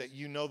that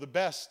you know the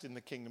best in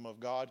the kingdom of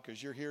God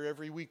because you're here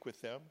every week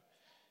with them.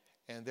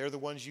 And they're the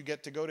ones you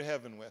get to go to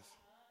heaven with.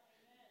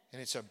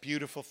 And it's a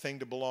beautiful thing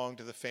to belong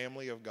to the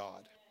family of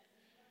God.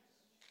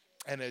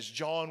 And as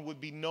John would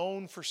be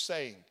known for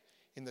saying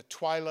in the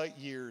twilight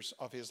years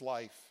of his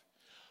life,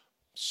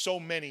 so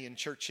many in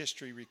church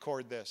history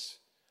record this.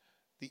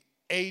 The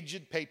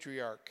aged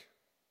patriarch,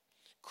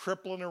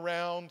 crippling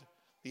around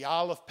the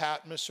Isle of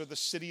Patmos or the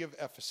city of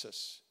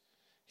Ephesus,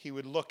 he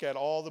would look at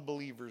all the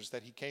believers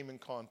that he came in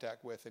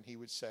contact with and he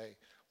would say,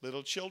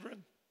 little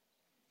children,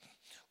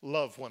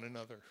 love one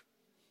another.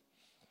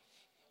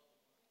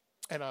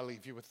 And I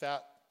leave you with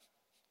that.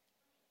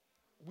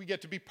 We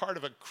get to be part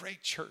of a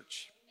great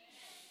church.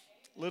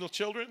 Little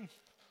children,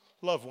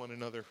 love one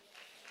another.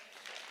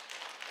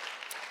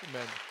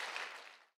 Amen.